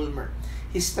Pastor Ulmer.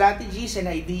 His strategies and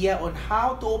idea on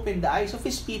how to open the eyes of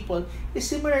his people is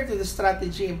similar to the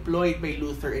strategy employed by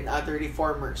Luther and other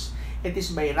reformers. It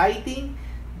is by writing,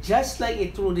 just like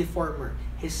a true reformer.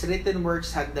 His written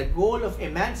works had the goal of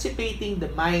emancipating the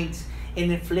minds and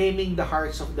inflaming the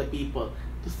hearts of the people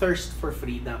to thirst for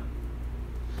freedom.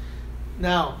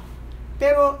 Now,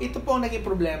 pero ito po ang naging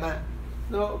problema.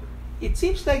 No, it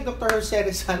seems like Dr. Jose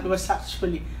Rizal was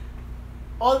actually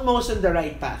almost on the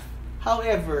right path.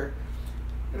 However,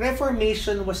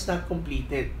 Reformation was not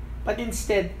completed, but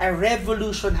instead a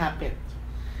revolution happened.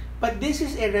 But this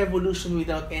is a revolution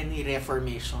without any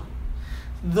reformation.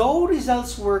 Though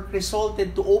Rizal's work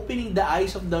resulted to opening the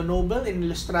eyes of the noble and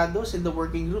ilustrados and the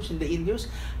working groups and the Indios,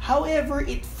 however,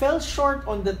 it fell short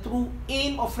on the true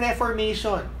aim of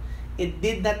Reformation. It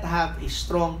did not have a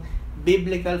strong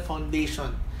biblical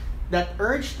foundation that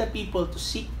urged the people to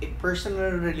seek a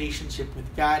personal relationship with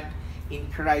God in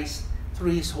Christ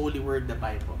through His holy word, the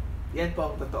Bible. Yan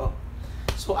po ang totoo.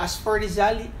 So as for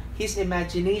Rizal, his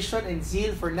imagination and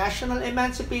zeal for national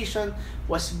emancipation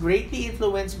was greatly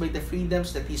influenced by the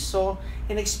freedoms that he saw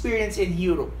and experienced in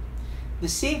Europe. The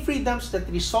same freedoms that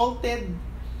resulted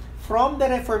from the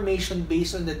Reformation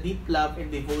based on the deep love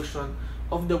and devotion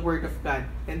of the Word of God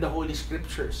and the Holy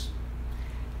Scriptures.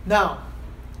 Now,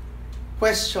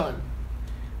 question.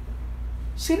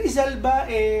 Si Rizal ba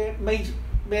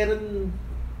meron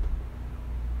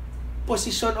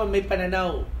posisyon o may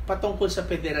pananaw patungkol sa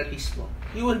federalismo?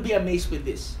 You will be amazed with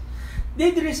this.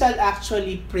 Did Rizal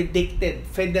actually predicted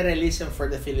federalism for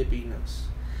the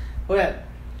Filipinos? Well,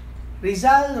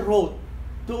 Rizal wrote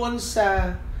doon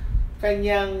sa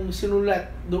kanyang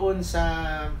sinulat doon sa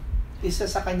isa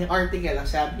sa kanyang article. Ang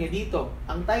sabi niya dito,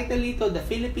 ang title nito, The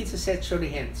Philippines a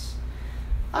Century Hence.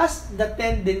 As the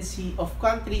tendency of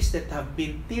countries that have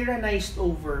been tyrannized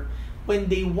over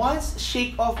when they once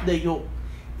shake off the yoke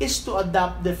is to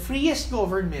adopt the freest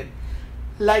government,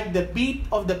 like the beat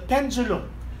of the pendulum.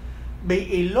 By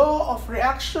a law of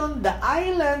reaction, the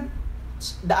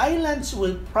islands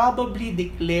will probably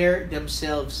declare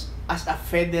themselves as a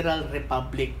federal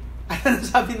republic. Ano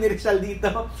sabi ni Rizal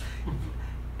dito?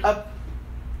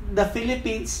 The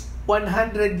Philippines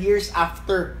 100 years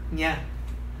after niya.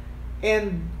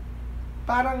 And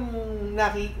parang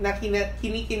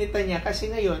kinikinita niya kasi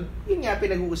ngayon, yun nga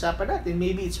pinag-uusapan natin.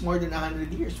 Maybe it's more than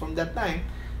 100 years from that time.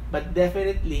 But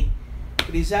definitely,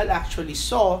 Rizal actually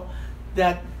saw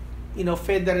that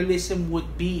federalism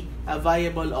would be a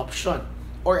viable option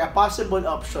or a possible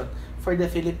option for the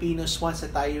Filipinos once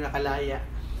na tayo nakalaya.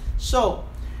 So,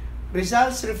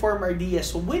 Rizal's reform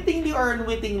ideas. So, wittingly or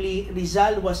unwittingly,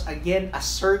 Rizal was again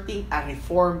asserting a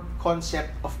reform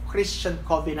concept of Christian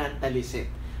covenantalism.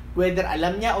 Whether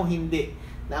alam niya o hindi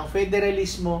na ang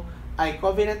federalismo ay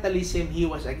covenantalism, he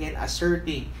was again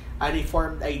asserting a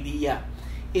reformed idea.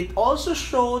 It also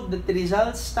showed that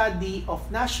Rizal's study of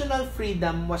national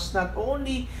freedom was not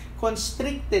only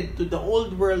constricted to the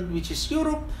old world, which is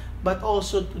Europe, but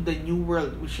also to the new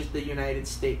world, which is the United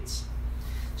States.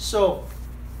 So,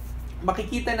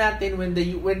 makikita natin when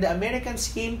the Americans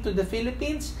came to the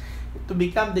Philippines to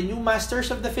become the new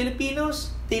masters of the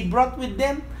Filipinos, they brought with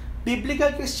them biblical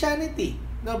Christianity.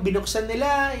 Binuksan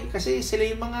nila kasi sila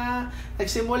yung mga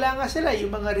nagsimula nga sila,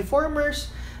 yung mga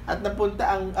reformers. At napunta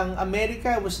ang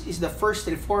America is the first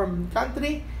reformed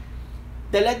country.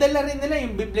 Dala-dala rin nila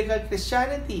yung biblical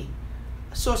Christianity.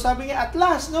 So sabi niya, at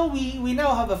last, we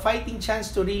now have a fighting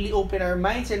chance to really open our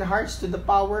minds and hearts to the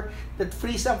power that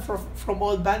frees us from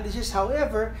all bandages.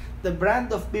 However, the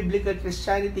brand of biblical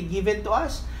Christianity given to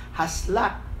us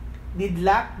did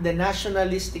lack the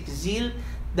nationalistic zeal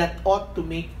that ought to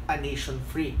make a nation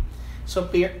free. So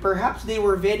perhaps they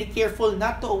were very careful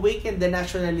not to awaken the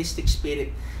nationalistic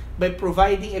spirit by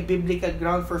providing a biblical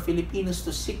ground for Filipinos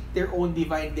to seek their own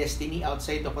divine destiny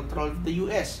outside the control of the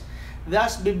U.S.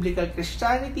 Thus, biblical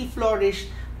Christianity flourished,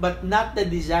 but not the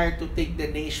desire to take the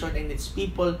nation and its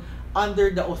people under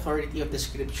the authority of the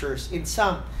Scriptures. In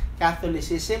sum,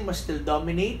 Catholicism was still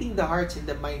dominating the hearts and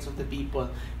the minds of the people,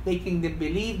 making them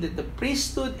believe that the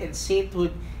priesthood and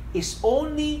sainthood is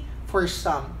only for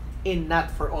some and not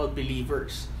for all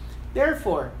believers.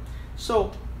 Therefore,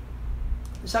 so,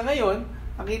 sa ngayon,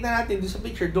 makita natin doon sa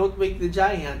picture, don't wake the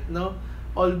giant, no?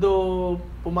 Although,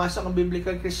 pumasok ang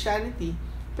biblical Christianity,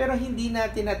 pero hindi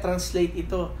natin na-translate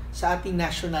ito sa ating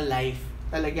national life.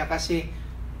 Talaga kasi,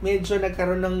 medyo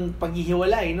nagkaroon ng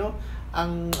paghihiwalay, no?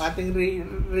 Ang ating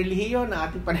relihiyon,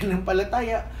 ang ating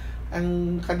pananampalataya,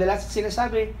 ang kadalasan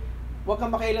sinasabi, huwag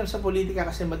kang makialam sa politika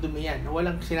kasi madumi yan.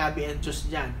 Walang sinabi ang Diyos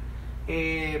dyan.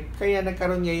 Kaya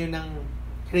nagkaroon ngayon ng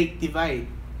great divide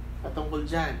patungkol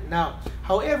dyan. Now,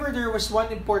 however, there was one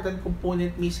important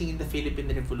component missing in the Philippine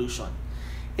Revolution.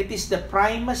 It is the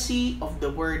primacy of the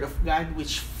Word of God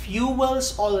which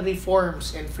fuels all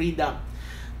reforms and freedom.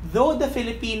 Though the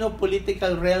Filipino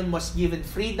political realm was given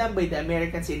freedom by the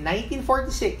Americans in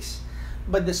 1946,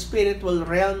 but the spiritual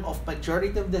realm of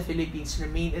majority of the Philippines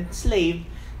remained enslaved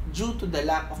due to the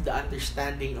lack of the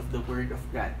understanding of the Word of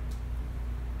God.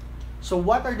 So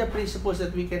what are the principles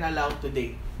that we can allow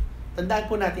today? Tandaan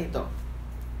po natin ito.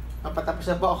 Mapatapos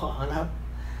na po ako.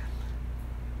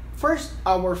 First,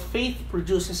 our faith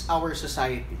produces our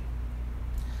society.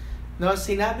 No,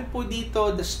 sinabi po dito,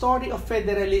 the story of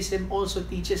federalism also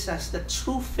teaches us that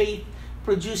true faith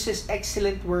produces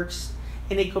excellent works,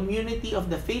 and a community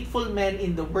of the faithful men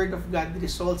in the Word of God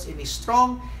results in a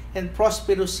strong and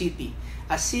prosperous city,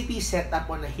 a city set up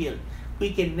on a hill.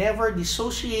 We can never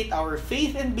dissociate our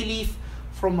faith and belief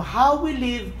from how we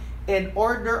live and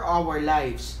order our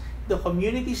lives. The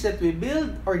communities that we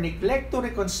build or neglect to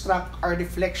reconstruct are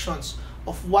reflections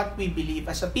of what we believe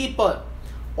as a people.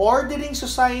 Ordering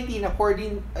society in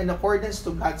accordance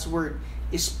to God's Word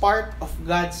is part of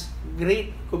God's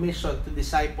great commission to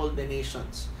disciple the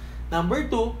nations. Number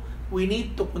 2, we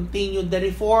need to continue the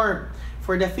reform.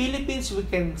 For the Philippines, we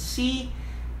can see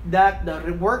that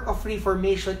the work of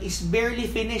Reformation is barely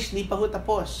finished, di pa ho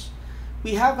tapos.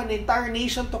 We have an entire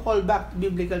nation to call back to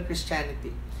biblical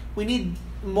Christianity. We need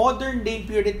modern-day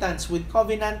Puritans with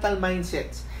covenantal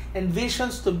mindsets and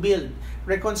visions to build,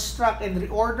 reconstruct, and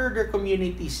reorder their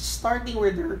communities, starting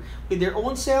with their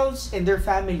own selves and their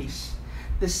families.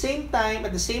 At the same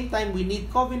time, we need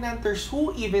covenanters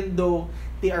who, even though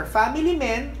they are family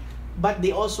men, but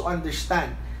they also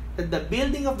understand that the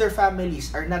building of their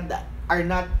families are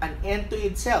not an end to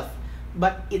itself,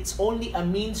 but it's only a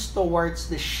means towards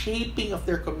the shaping of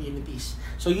their communities.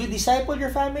 So you disciple your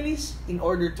families in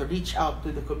order to reach out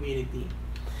to the community.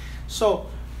 So,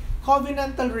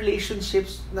 Covenantal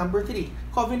relationships, number 3,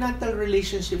 covenantal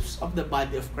relationships of the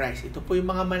body of Christ. Ito po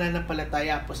yung mga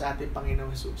mananampalataya po sa ating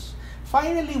Panginoong Jesus.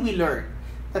 Finally, we learn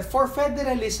that for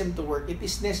federalism to work, it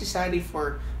is necessary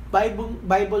for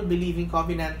Bible-believing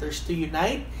covenanters to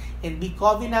unite and be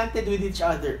covenanted with each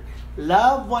other,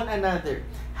 love one another,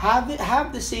 have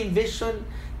the same vision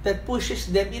that pushes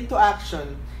them into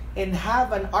action, and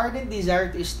have an ardent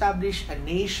desire to establish a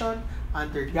nation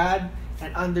under God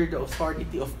and under the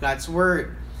authority of God's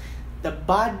Word. The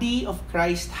body of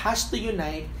Christ has to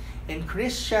unite, and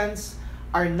Christians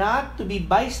are not to be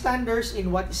bystanders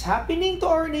in what is happening to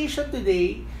our nation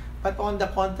today, but on the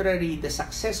contrary, the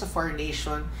success of our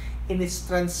nation in its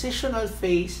transitional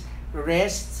phase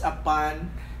rests upon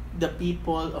the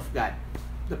people of God,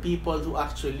 the people who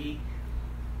actually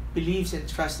believes and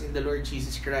trusts in the Lord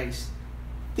Jesus Christ.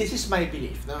 This is my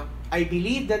belief. No? I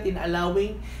believe that in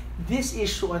allowing this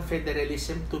issue on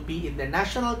federalism to be in the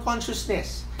national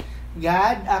consciousness,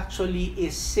 God actually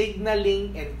is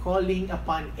signaling and calling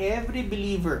upon every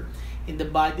believer in the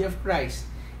body of Christ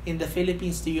in the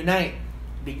Philippines to unite,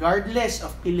 regardless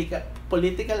of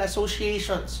political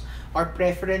associations or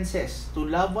preferences, to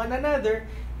love one another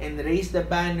and raise the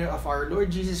banner of our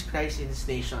Lord Jesus Christ in this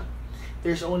nation.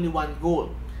 There's only one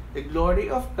goal: the glory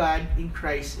of God in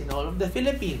Christ in all of the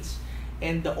Philippines.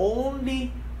 And the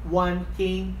only one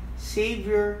King,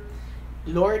 Savior,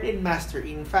 Lord and Master,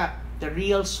 in fact, the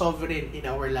real sovereign in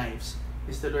our lives,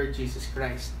 is the Lord Jesus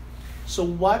Christ. So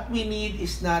what we need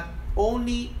is not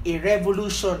only a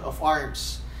revolution of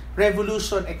arms,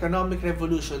 economic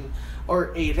revolution,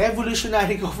 or a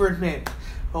revolutionary government,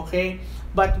 okay?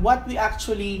 But what we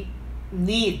actually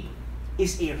need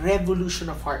is a revolution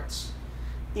of hearts.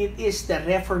 It is the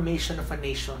reformation of a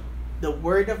nation. The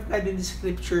Word of God in the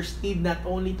Scriptures need not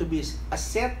only to be a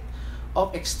set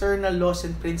of external laws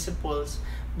and principles,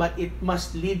 but it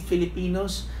must lead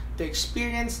Filipinos to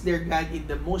experience their God in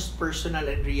the most personal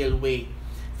and real way.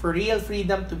 For real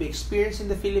freedom to be experienced in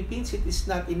the Philippines, it is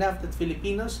not enough that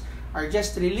Filipinos are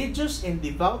just religious and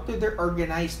devout to their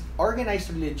organized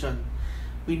religion.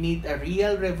 We need a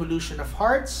real revolution of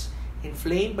hearts,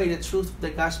 inflamed by the truth of the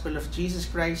gospel of Jesus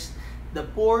Christ. The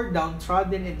poor,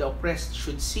 downtrodden, and the oppressed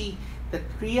should see that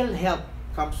real help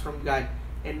comes from God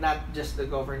and not just the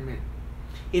government.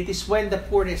 It is when the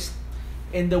poorest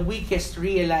and the weakest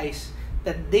realize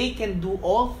that they can do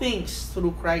all things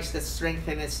through Christ that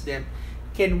strengthens them,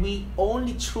 can we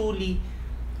only truly,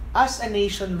 as a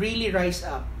nation, really rise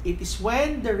up. It is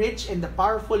when the rich and the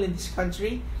powerful in this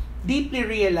country deeply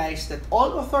realize that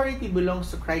all authority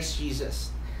belongs to Christ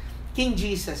Jesus, King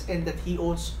Jesus, and that He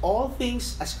owns all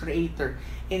things as Creator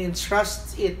and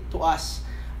entrusts it to us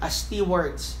as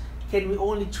stewards, can we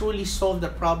only truly solve the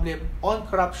problem on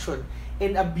corruption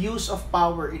and abuse of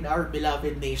power in our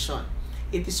beloved nation.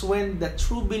 It is when the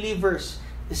true believers,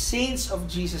 the saints of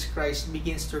Jesus Christ,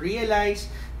 begins to realize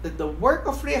that the work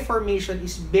of reformation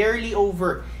is barely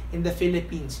over in the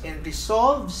Philippines and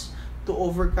resolves to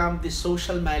overcome the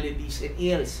social maladies and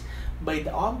ills by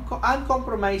the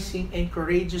uncompromising and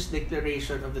courageous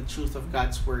declaration of the truth of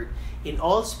God's Word in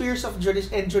all spheres of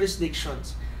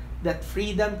jurisdictions, that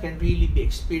freedom can really be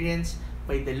experienced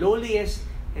by the lowliest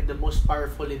and the most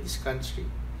powerful in this country.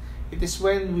 It is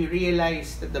when we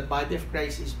realize that the body of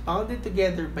Christ is bounded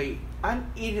together by an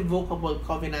irrevocable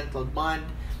covenantal bond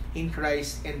in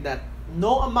Christ, and that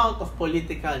no amount of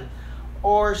political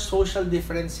or social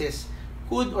differences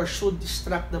could or should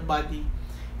distract the body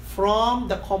from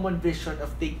the common vision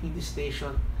of taking this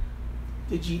nation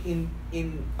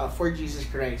for Jesus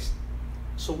Christ.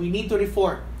 So we need to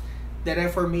reform. The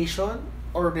Reformation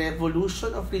or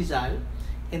Revolution of Rizal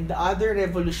and the other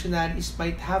revolutionaries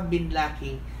might have been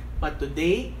lacking, but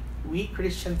today, we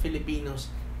Christian Filipinos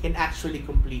can actually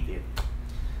complete it.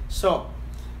 So,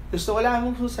 gusto ko lang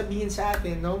mong sabihin sa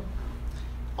atin, no?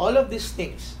 All of these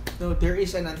things, no, there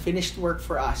is an unfinished work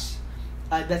for us.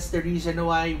 That's the reason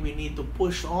why we need to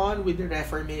push on with the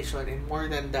Reformation, and more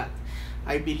than that,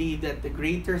 I believe that the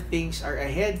greater things are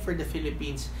ahead for the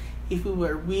Philippines if we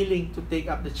were willing to take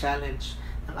up the challenge.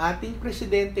 Ang ating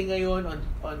presidente ngayon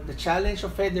on the challenge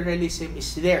of federalism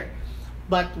is there,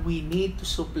 but we need to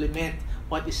supplement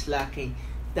what is lacking.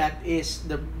 That is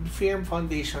the firm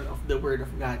foundation of the Word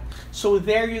of God. So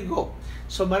there you go.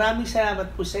 So maraming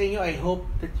salamat po sa inyo. I hope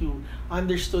that you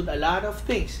understood a lot of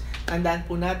things. Tandaan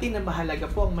po natin na mahalaga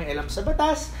po ang may alam sa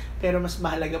batas, pero mas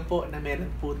mahalaga po na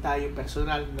meron po tayong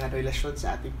personal na relasyon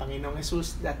sa ating Panginoong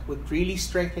Jesus that would really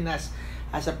strengthen us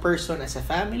as a person, as a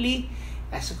family,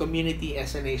 as a community,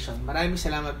 as a nation. Maraming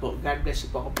salamat po. God bless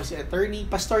you po. Ako po si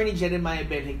Pastor ni Jeremiah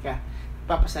Belgica.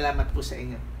 Papasalamat po sa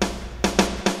inyo.